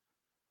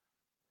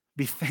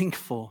 Be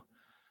thankful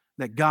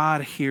that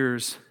God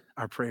hears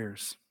our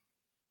prayers.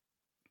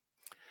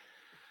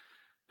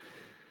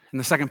 And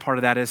the second part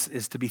of that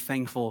is to be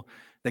thankful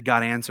that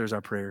God answers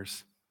our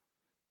prayers.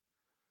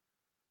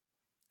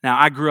 Now,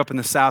 I grew up in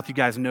the South. You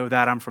guys know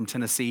that. I'm from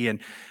Tennessee.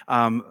 And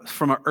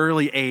from an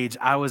early age,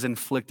 I was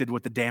inflicted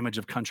with the damage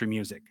of country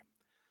music.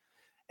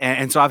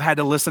 And so I've had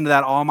to listen to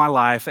that all my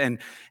life. And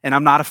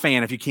I'm not a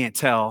fan, if you can't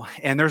tell.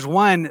 And there's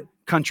one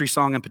country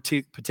song in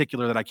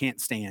particular that I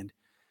can't stand.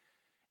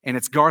 And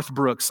it's Garth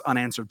Brooks'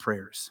 Unanswered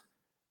Prayers.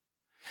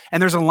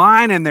 And there's a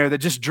line in there that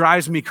just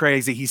drives me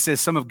crazy. He says,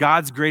 some of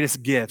God's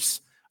greatest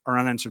gifts are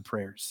unanswered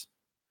prayers.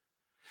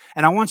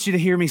 And I want you to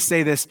hear me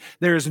say this.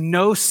 There is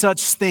no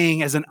such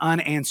thing as an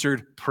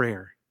unanswered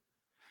prayer.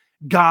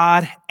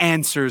 God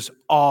answers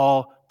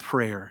all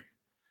prayer.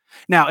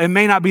 Now, it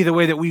may not be the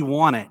way that we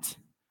want it.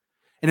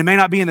 And it may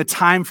not be in the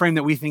time frame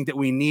that we think that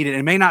we need it.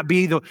 It may not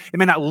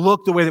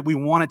look the way that we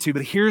want it to,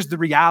 but here's the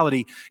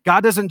reality.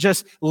 God doesn't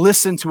just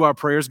listen to our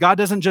prayers. God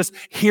doesn't just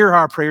hear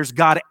our prayers.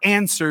 God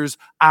answers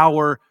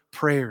our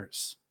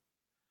prayers.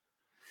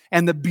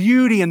 And the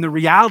beauty and the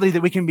reality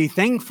that we can be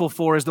thankful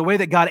for is the way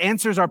that God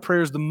answers our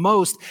prayers the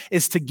most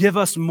is to give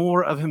us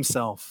more of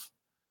himself.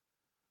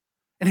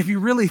 And if you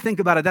really think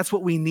about it, that's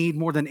what we need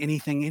more than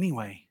anything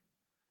anyway.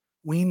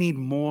 We need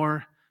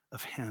more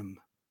of him.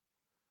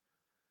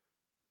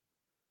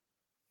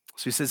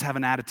 So he says, have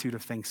an attitude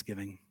of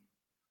thanksgiving.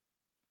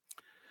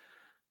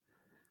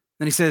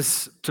 Then he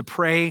says to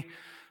pray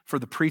for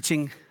the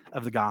preaching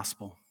of the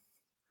gospel.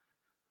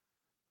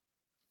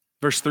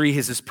 Verse 3,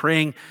 he says,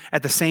 praying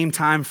at the same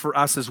time for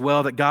us as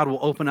well, that God will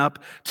open up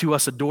to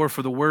us a door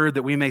for the word,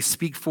 that we may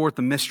speak forth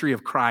the mystery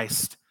of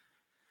Christ,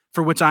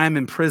 for which I am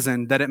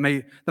imprisoned, that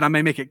I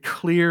may make it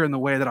clear in the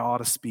way that I ought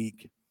to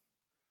speak.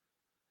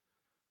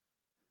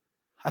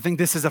 I think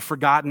this is a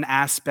forgotten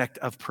aspect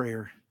of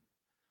prayer,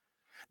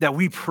 that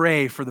we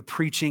pray for the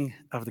preaching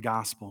of the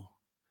gospel.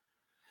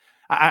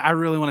 I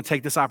really want to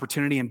take this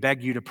opportunity and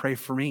beg you to pray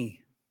for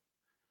me,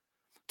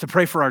 to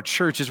pray for our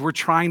church as we're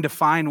trying to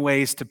find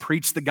ways to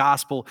preach the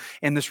gospel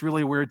in this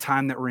really weird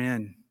time that we're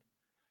in.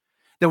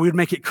 That we'd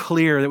make it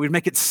clear, that we'd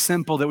make it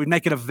simple, that we'd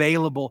make it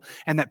available,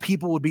 and that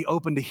people would be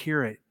open to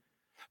hear it.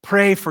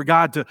 Pray for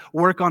God to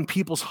work on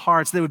people's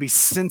hearts. They would be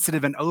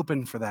sensitive and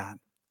open for that.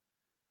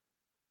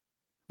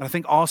 But I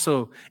think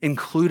also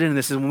included in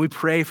this is when we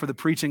pray for the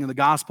preaching of the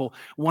gospel,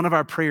 one of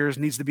our prayers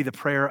needs to be the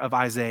prayer of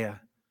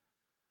Isaiah.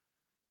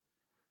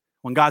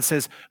 When God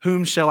says,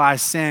 whom shall I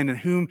send and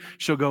whom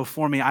shall go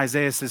for me?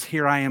 Isaiah says,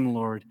 here I am,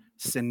 Lord,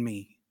 send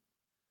me.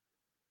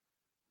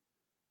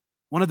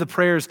 One of the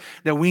prayers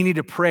that we need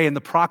to pray in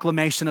the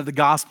proclamation of the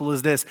gospel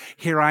is this,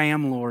 here I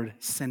am, Lord,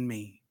 send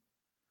me.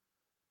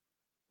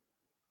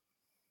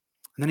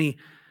 And then he,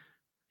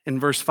 in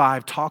verse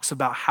 5, talks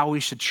about how we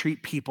should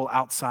treat people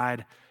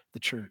outside the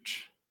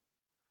church,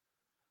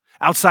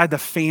 outside the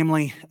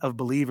family of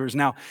believers.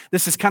 Now,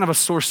 this is kind of a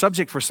sore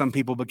subject for some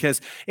people because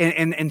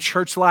in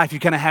church life, you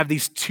kind of have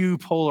these two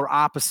polar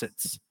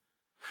opposites.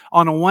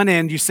 On the one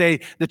end, you say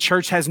the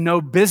church has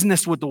no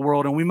business with the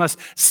world and we must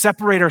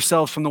separate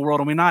ourselves from the world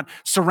and we not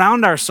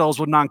surround ourselves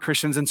with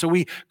non-Christians. And so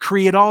we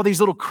create all these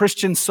little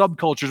Christian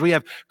subcultures. We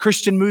have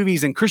Christian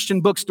movies and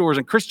Christian bookstores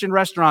and Christian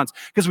restaurants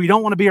because we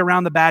don't want to be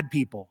around the bad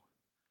people.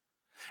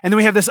 And then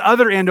we have this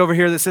other end over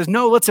here that says,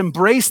 no, let's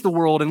embrace the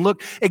world and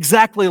look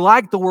exactly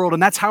like the world,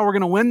 and that's how we're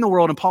going to win the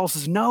world. And Paul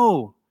says,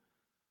 no,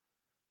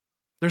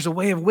 there's a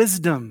way of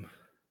wisdom.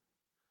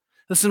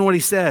 Listen to what he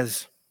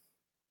says.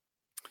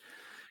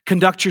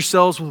 Conduct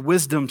yourselves with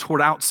wisdom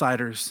toward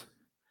outsiders,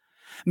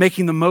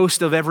 making the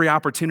most of every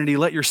opportunity.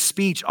 Let your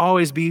speech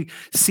always be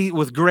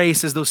with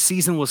grace as though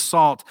seasoned with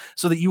salt,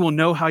 so that you will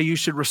know how you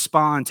should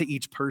respond to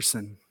each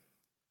person.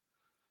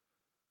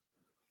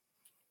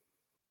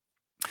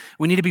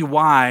 We need to be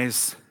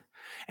wise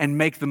and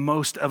make the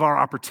most of our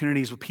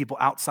opportunities with people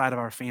outside of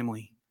our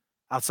family,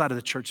 outside of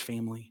the church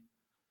family.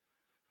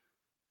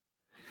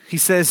 He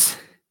says,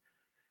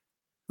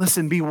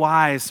 listen, be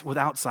wise with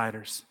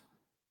outsiders.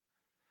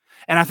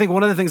 And I think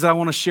one of the things that I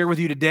want to share with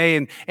you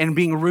today and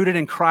being rooted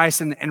in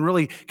Christ and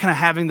really kind of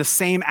having the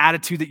same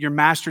attitude that your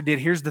master did,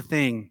 here's the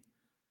thing.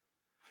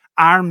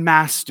 Our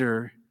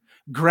master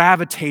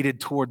gravitated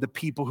toward the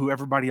people who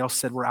everybody else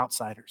said were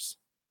outsiders.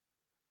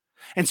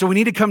 And so we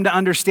need to come to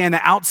understand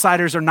that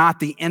outsiders are not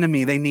the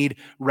enemy. They need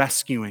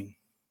rescuing.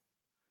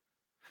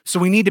 So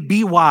we need to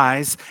be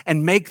wise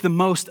and make the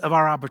most of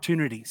our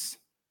opportunities.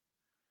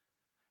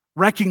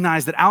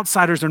 Recognize that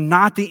outsiders are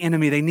not the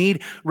enemy. They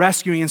need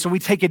rescuing. And so we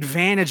take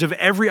advantage of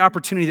every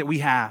opportunity that we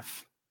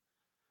have.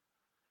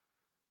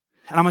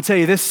 And I'm going to tell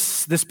you,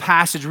 this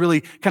passage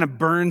really kind of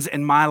burns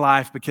in my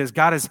life because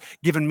God has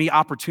given me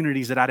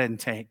opportunities that I didn't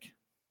take.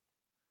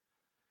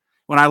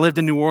 When I lived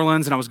in New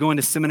Orleans and I was going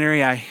to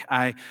seminary,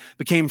 I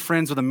became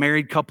friends with a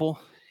married couple.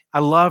 I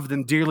loved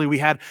them dearly. We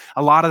had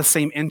a lot of the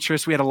same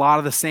interests. We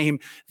enjoyed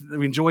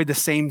the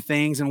same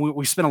things, and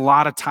we spent a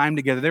lot of time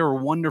together. They were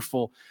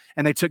wonderful,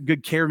 and they took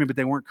good care of me, but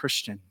they weren't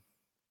Christian.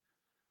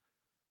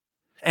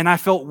 And I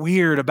felt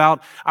weird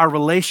about our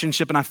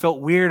relationship, and I felt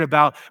weird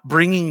about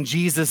bringing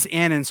Jesus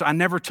in, and so I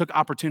never took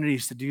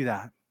opportunities to do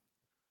that.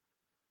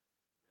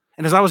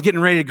 And as I was getting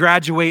ready to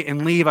graduate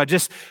and leave, I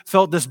just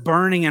felt this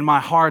burning in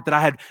my heart that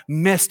I had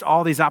missed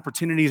all these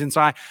opportunities. And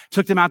so I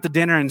took them out to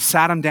dinner and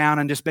sat them down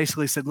and just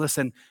basically said,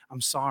 listen,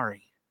 I'm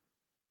sorry.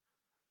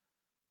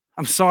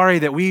 I'm sorry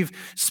that we've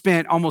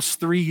spent almost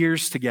 3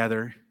 years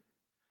together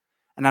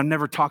and I've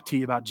never talked to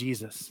you about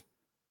Jesus.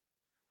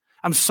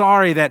 I'm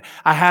sorry that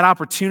I had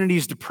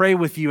opportunities to pray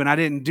with you and I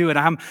didn't do it.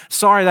 I'm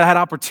sorry that I had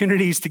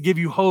opportunities to give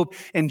you hope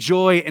and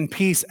joy and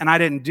peace and I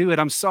didn't do it.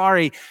 I'm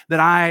sorry that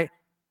I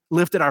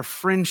lifted our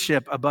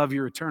friendship above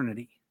your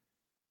eternity.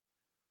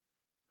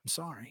 I'm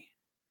sorry.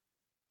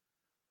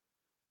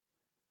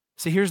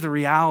 See, here's the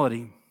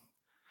reality.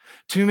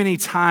 Too many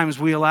times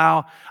we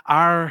allow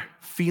our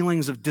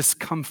feelings of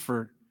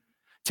discomfort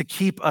to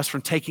keep us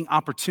from taking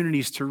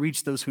opportunities to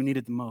reach those who need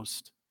it the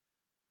most.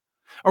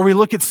 Or we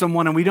look at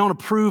someone and we don't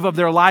approve of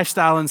their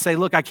lifestyle and say,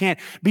 look, I can't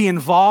be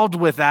involved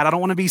with that. I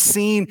don't want to be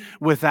seen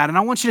with that. And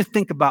I want you to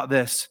think about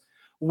this.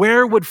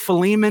 Where would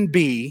Philemon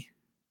be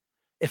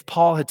if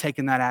Paul had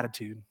taken that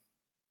attitude?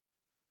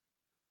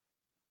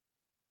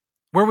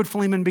 Where would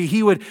Philemon be?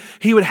 He would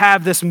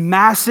have this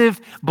massive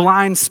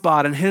blind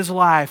spot in his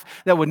life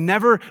that would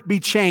never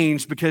be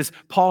changed because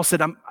Paul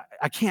said,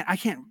 I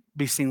can't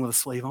be seen with a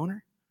slave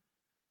owner.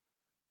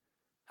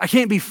 I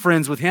can't be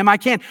friends with him. I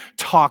can't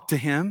talk to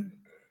him.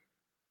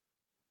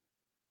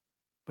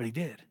 But he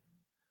did.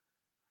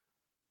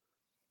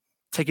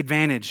 Take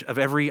advantage of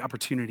every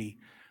opportunity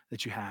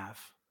that you have.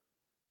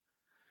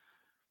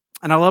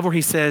 And I love where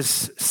he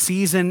says,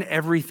 season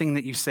everything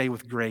that you say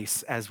with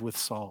grace as with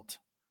salt.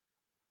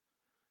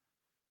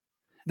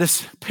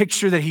 This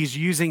picture that he's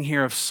using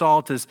here of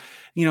salt is,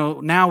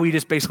 now we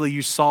just basically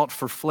use salt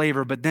for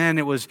flavor, but then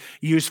it was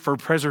used for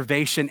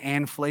preservation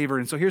and flavor.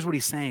 And so here's what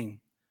he's saying.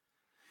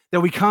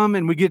 That we come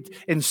and we get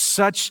in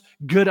such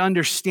good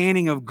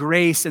understanding of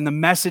grace and the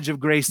message of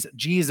grace,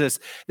 Jesus,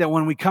 that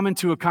when we come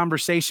into a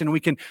conversation, we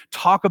can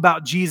talk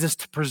about Jesus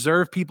to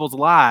preserve people's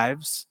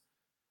lives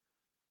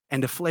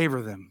and to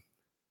flavor them.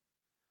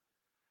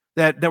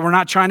 That we're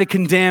not trying to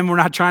condemn, we're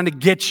not trying to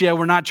get you,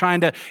 we're not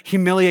trying to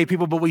humiliate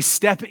people, but we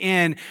step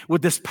in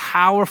with this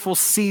powerful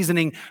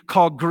seasoning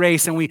called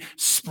grace and we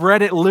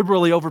spread it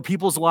liberally over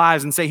people's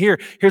lives and say,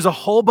 here's a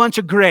whole bunch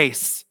of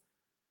grace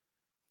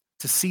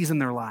to season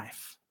their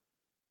life.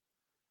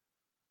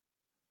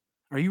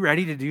 Are you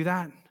ready to do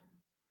that?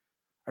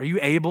 Are you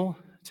able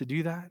to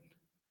do that?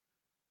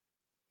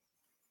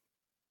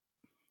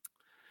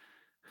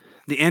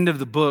 The end of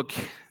the book,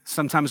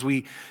 sometimes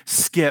we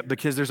skip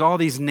because there's all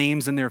these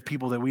names in there of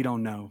people that we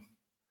don't know.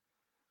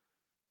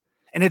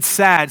 And it's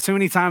sad. So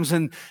many times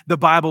in the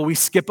Bible, we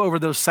skip over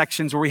those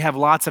sections where we have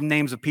lots of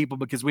names of people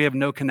because we have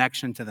no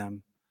connection to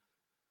them.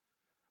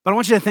 But I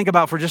want you to think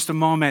about for just a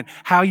moment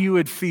how you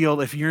would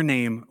feel if your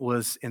name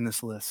was in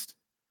this list.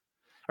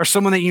 Or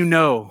someone that you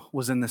know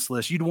was in this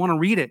list. You'd want to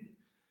read it.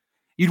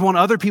 You'd want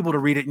other people to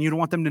read it and you'd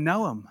want them to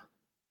know them.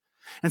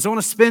 And so I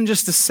want to spend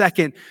just a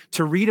second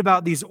to read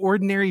about these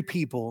ordinary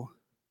people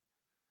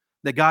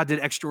that God did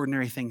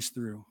extraordinary things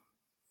through.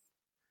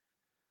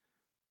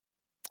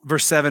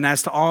 Verse 7,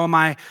 as to all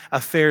my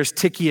affairs,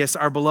 Tychicus,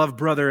 our beloved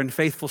brother and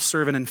faithful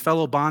servant and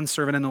fellow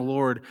bondservant in the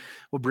Lord,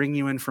 will bring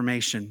you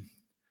information.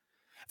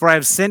 For I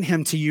have sent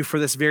him to you for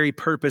this very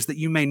purpose, that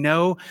you may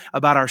know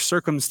about our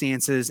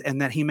circumstances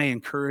and that he may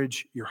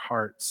encourage your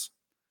hearts.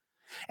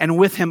 And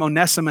with him,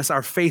 Onesimus,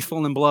 our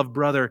faithful and beloved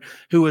brother,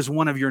 who is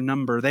one of your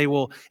number. They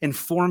will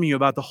inform you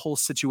about the whole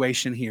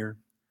situation here.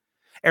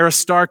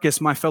 Aristarchus,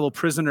 my fellow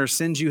prisoner,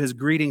 sends you his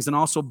greetings, and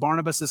also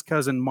Barnabas, his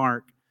cousin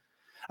Mark,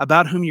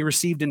 about whom you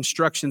received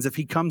instructions. If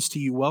he comes to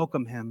you,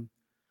 welcome him.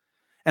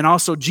 And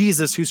also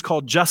Jesus, who's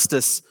called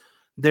Justus.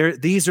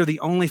 These are the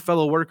only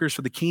fellow workers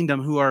for the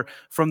kingdom who are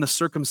from the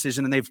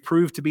circumcision, and they've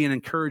proved to be an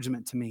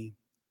encouragement to me.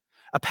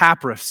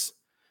 Epaphras,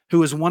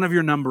 who is one of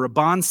your number, a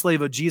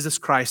bondslave of Jesus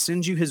Christ,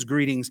 sends you his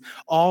greetings,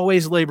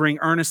 always laboring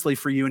earnestly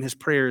for you in his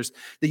prayers,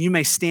 that you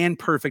may stand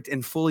perfect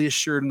and fully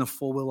assured in the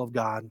full will of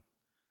God.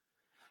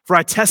 For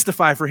I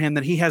testify for him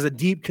that he has a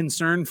deep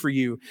concern for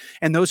you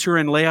and those who are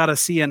in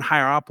Laodicea and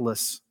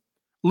Hierapolis.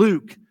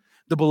 Luke,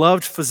 the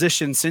beloved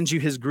physician, sends you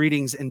his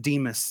greetings, and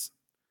Demas.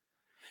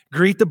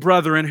 Greet the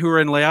brethren who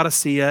are in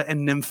Laodicea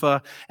and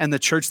Nympha and the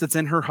church that's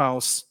in her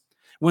house.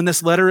 When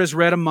this letter is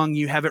read among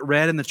you, have it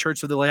read in the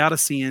church of the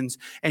Laodiceans,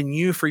 and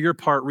you, for your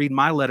part, read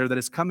my letter that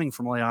is coming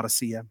from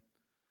Laodicea.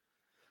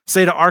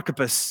 Say to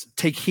Archippus,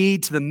 take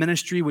heed to the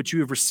ministry which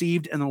you have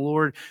received in the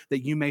Lord,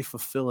 that you may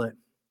fulfill it.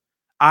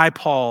 I,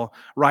 Paul,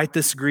 write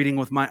this greeting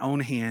with my own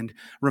hand.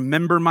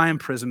 Remember my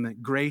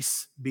imprisonment.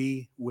 Grace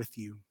be with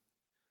you.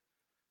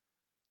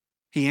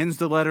 He ends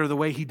the letter the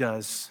way he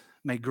does.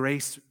 May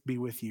grace be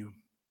with you.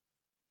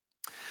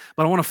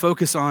 But I want to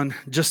focus on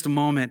just a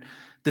moment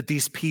that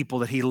these people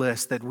that he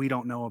lists that we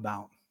don't know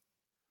about.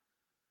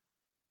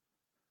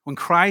 When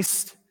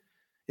Christ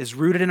is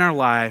rooted in our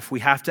life, we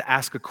have to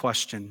ask a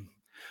question.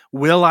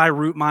 Will I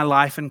root my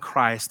life in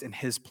Christ and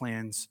his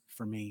plans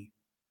for me?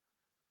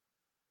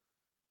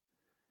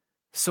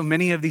 So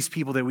many of these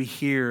people that we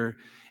hear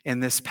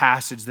in this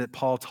passage that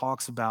Paul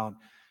talks about,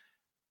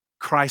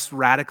 Christ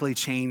radically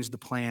changed the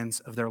plans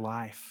of their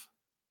life.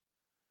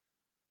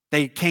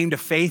 They came to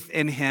faith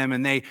in him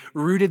and they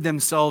rooted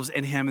themselves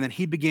in him, and then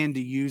he began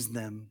to use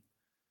them.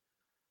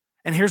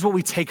 And here's what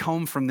we take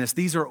home from this.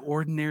 These are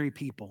ordinary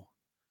people.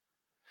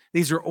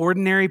 These are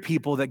ordinary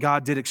people that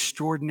God did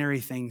extraordinary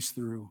things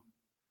through.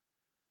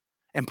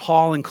 And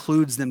Paul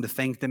includes them to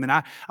thank them. And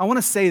I want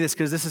to say this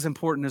because this is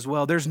important as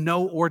well. There's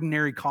no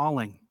ordinary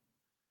calling.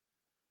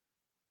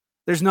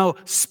 There's no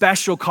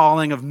special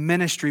calling of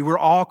ministry. We're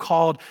all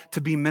called to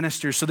be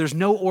ministers. So there's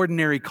no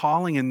ordinary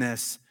calling in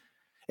this.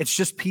 It's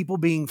just people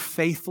being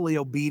faithfully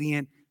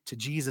obedient to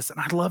Jesus. And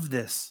I love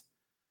this.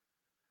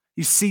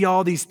 You see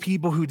all these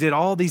people who did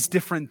all these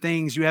different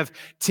things. You have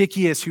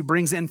Tychicus who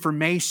brings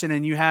information,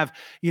 and you have,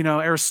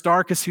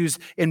 Aristarchus who's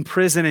in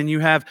prison, and you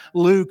have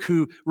Luke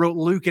who wrote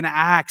Luke and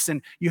Acts,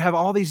 and you have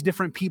all these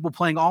different people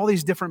playing all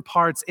these different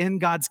parts in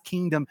God's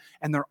kingdom,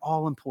 and they're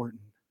all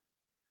important.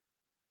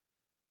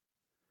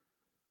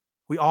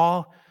 We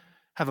all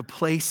have a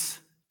place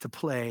to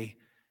play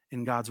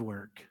in God's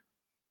work.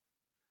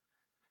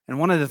 And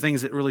one of the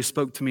things that really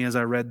spoke to me as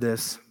I read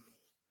this,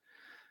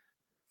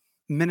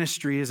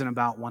 ministry isn't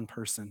about one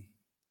person.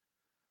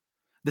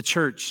 The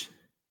church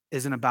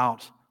isn't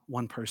about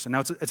one person.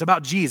 Now, it's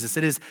about Jesus.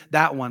 It is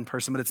that one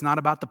person, but it's not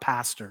about the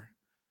pastor.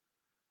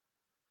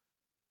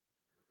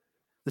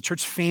 The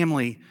church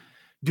family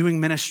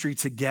doing ministry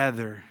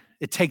together,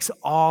 it takes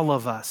all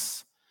of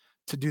us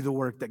to do the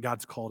work that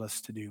God's called us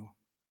to do.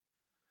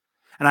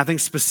 And I think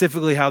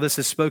specifically how this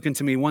has spoken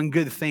to me, one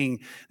good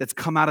thing that's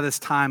come out of this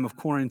time of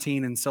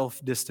quarantine and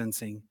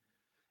self-distancing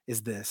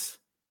is this.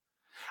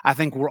 I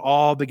think we're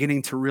all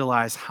beginning to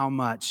realize how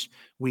much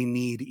we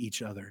need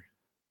each other.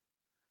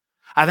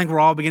 I think we're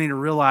all beginning to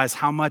realize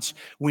how much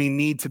we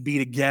need to be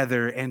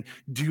together and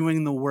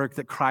doing the work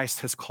that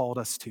Christ has called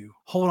us to.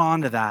 Hold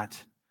on to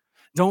that.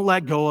 Don't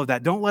let go of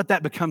that. Don't let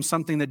that become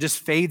something that just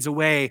fades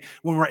away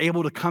when we're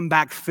able to come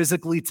back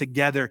physically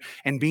together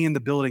and be in the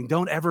building.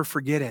 Don't ever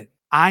forget it.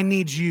 I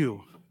need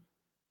you.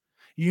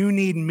 You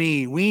need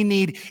me. We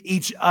need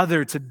each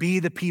other to be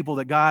the people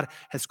that God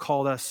has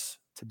called us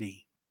to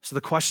be. So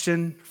the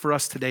question for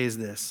us today is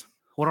this.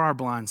 What are our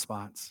blind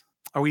spots?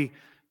 Are we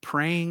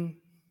praying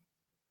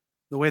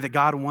the way that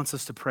God wants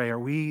us to pray? Are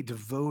we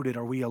devoted?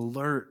 Are we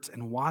alert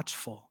and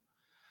watchful?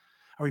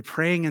 Are we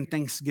praying in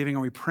thanksgiving?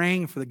 Are we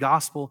praying for the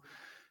gospel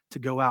to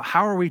go out?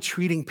 How are we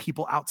treating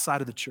people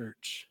outside of the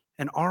church?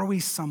 And are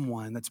we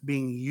someone that's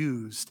being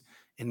used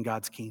in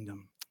God's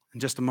kingdom? In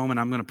just a moment,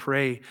 I'm going to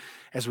pray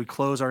as we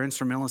close. Our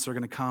instrumentalists are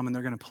going to come and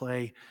they're going to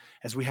play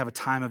as we have a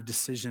time of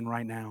decision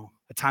right now,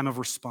 a time of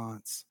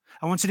response.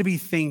 I want you to be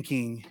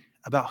thinking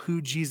about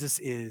who Jesus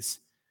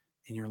is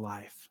in your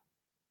life.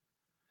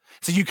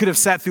 So you could have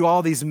sat through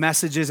all these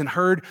messages and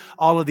heard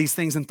all of these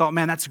things and thought,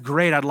 man, that's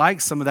great. I'd like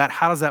some of that.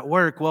 How does that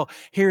work? Well,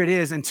 here it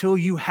is. Until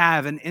you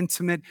have an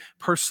intimate,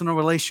 personal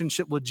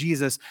relationship with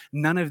Jesus,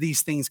 none of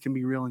these things can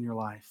be real in your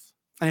life.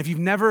 And if you've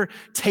never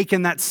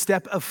taken that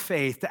step of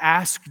faith to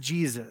ask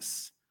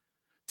Jesus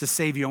to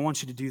save you, I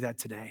want you to do that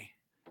today.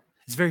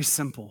 It's very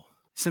simple.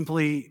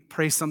 Simply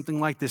pray something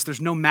like this. There's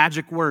no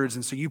magic words,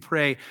 and so you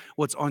pray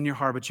what's on your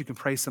heart, but you can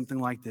pray something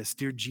like this.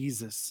 Dear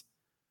Jesus,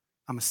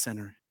 I'm a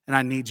sinner, and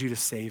I need you to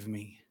save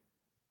me.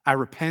 I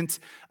repent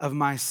of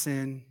my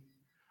sin.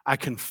 I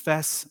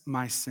confess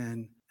my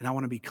sin, and I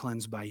want to be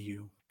cleansed by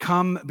you.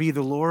 Come be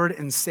the Lord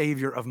and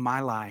Savior of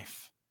my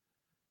life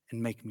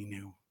and make me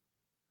new.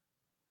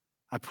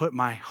 I put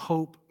my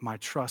hope, my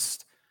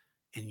trust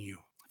in you.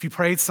 If you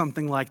prayed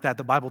something like that,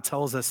 the Bible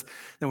tells us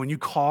that when you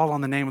call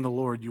on the name of the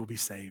Lord, you will be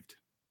saved.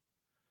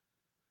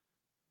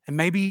 And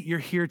maybe you're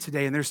here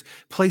today and there's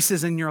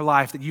places in your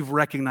life that you've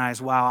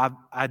recognized, wow,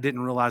 I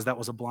didn't realize that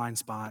was a blind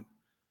spot.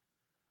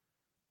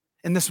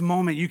 In this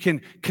moment, you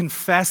can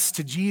confess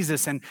to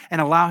Jesus and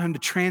allow him to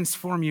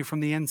transform you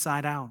from the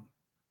inside out.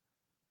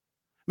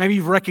 Maybe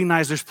you've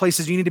recognized there's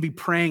places you need to be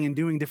praying and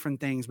doing different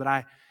things, but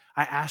I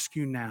ask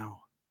you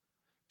now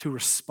to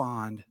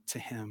respond to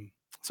him.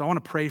 So I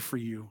want to pray for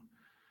you.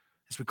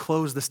 As we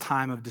close this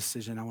time of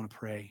decision, I want to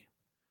pray.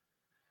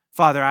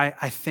 Father, I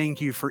thank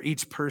you for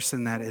each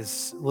person that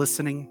is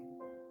listening.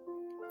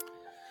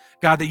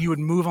 God, that you would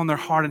move on their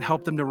heart and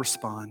help them to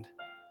respond.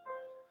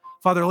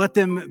 Father, let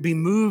them be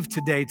moved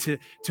today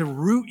to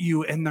root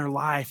you in their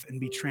life and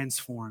be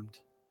transformed.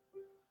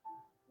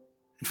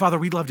 And Father,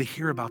 we'd love to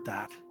hear about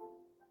that.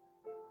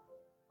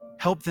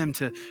 Help them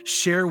to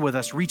share with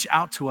us, reach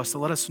out to us to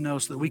let us know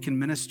so that we can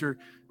minister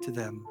to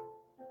them.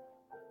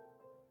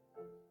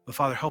 But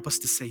Father, help us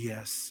to say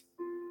yes.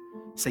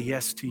 Say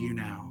yes to you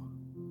now.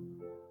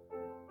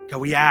 God,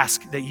 we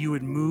ask that you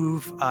would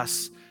move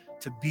us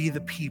to be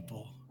the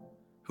people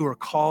who are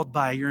called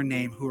by your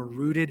name, who are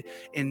rooted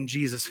in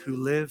Jesus, who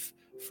live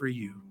for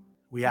you.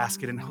 We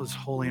ask it in his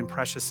holy and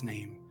precious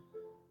name.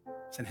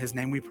 It's in his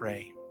name we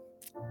pray.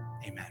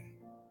 Amen.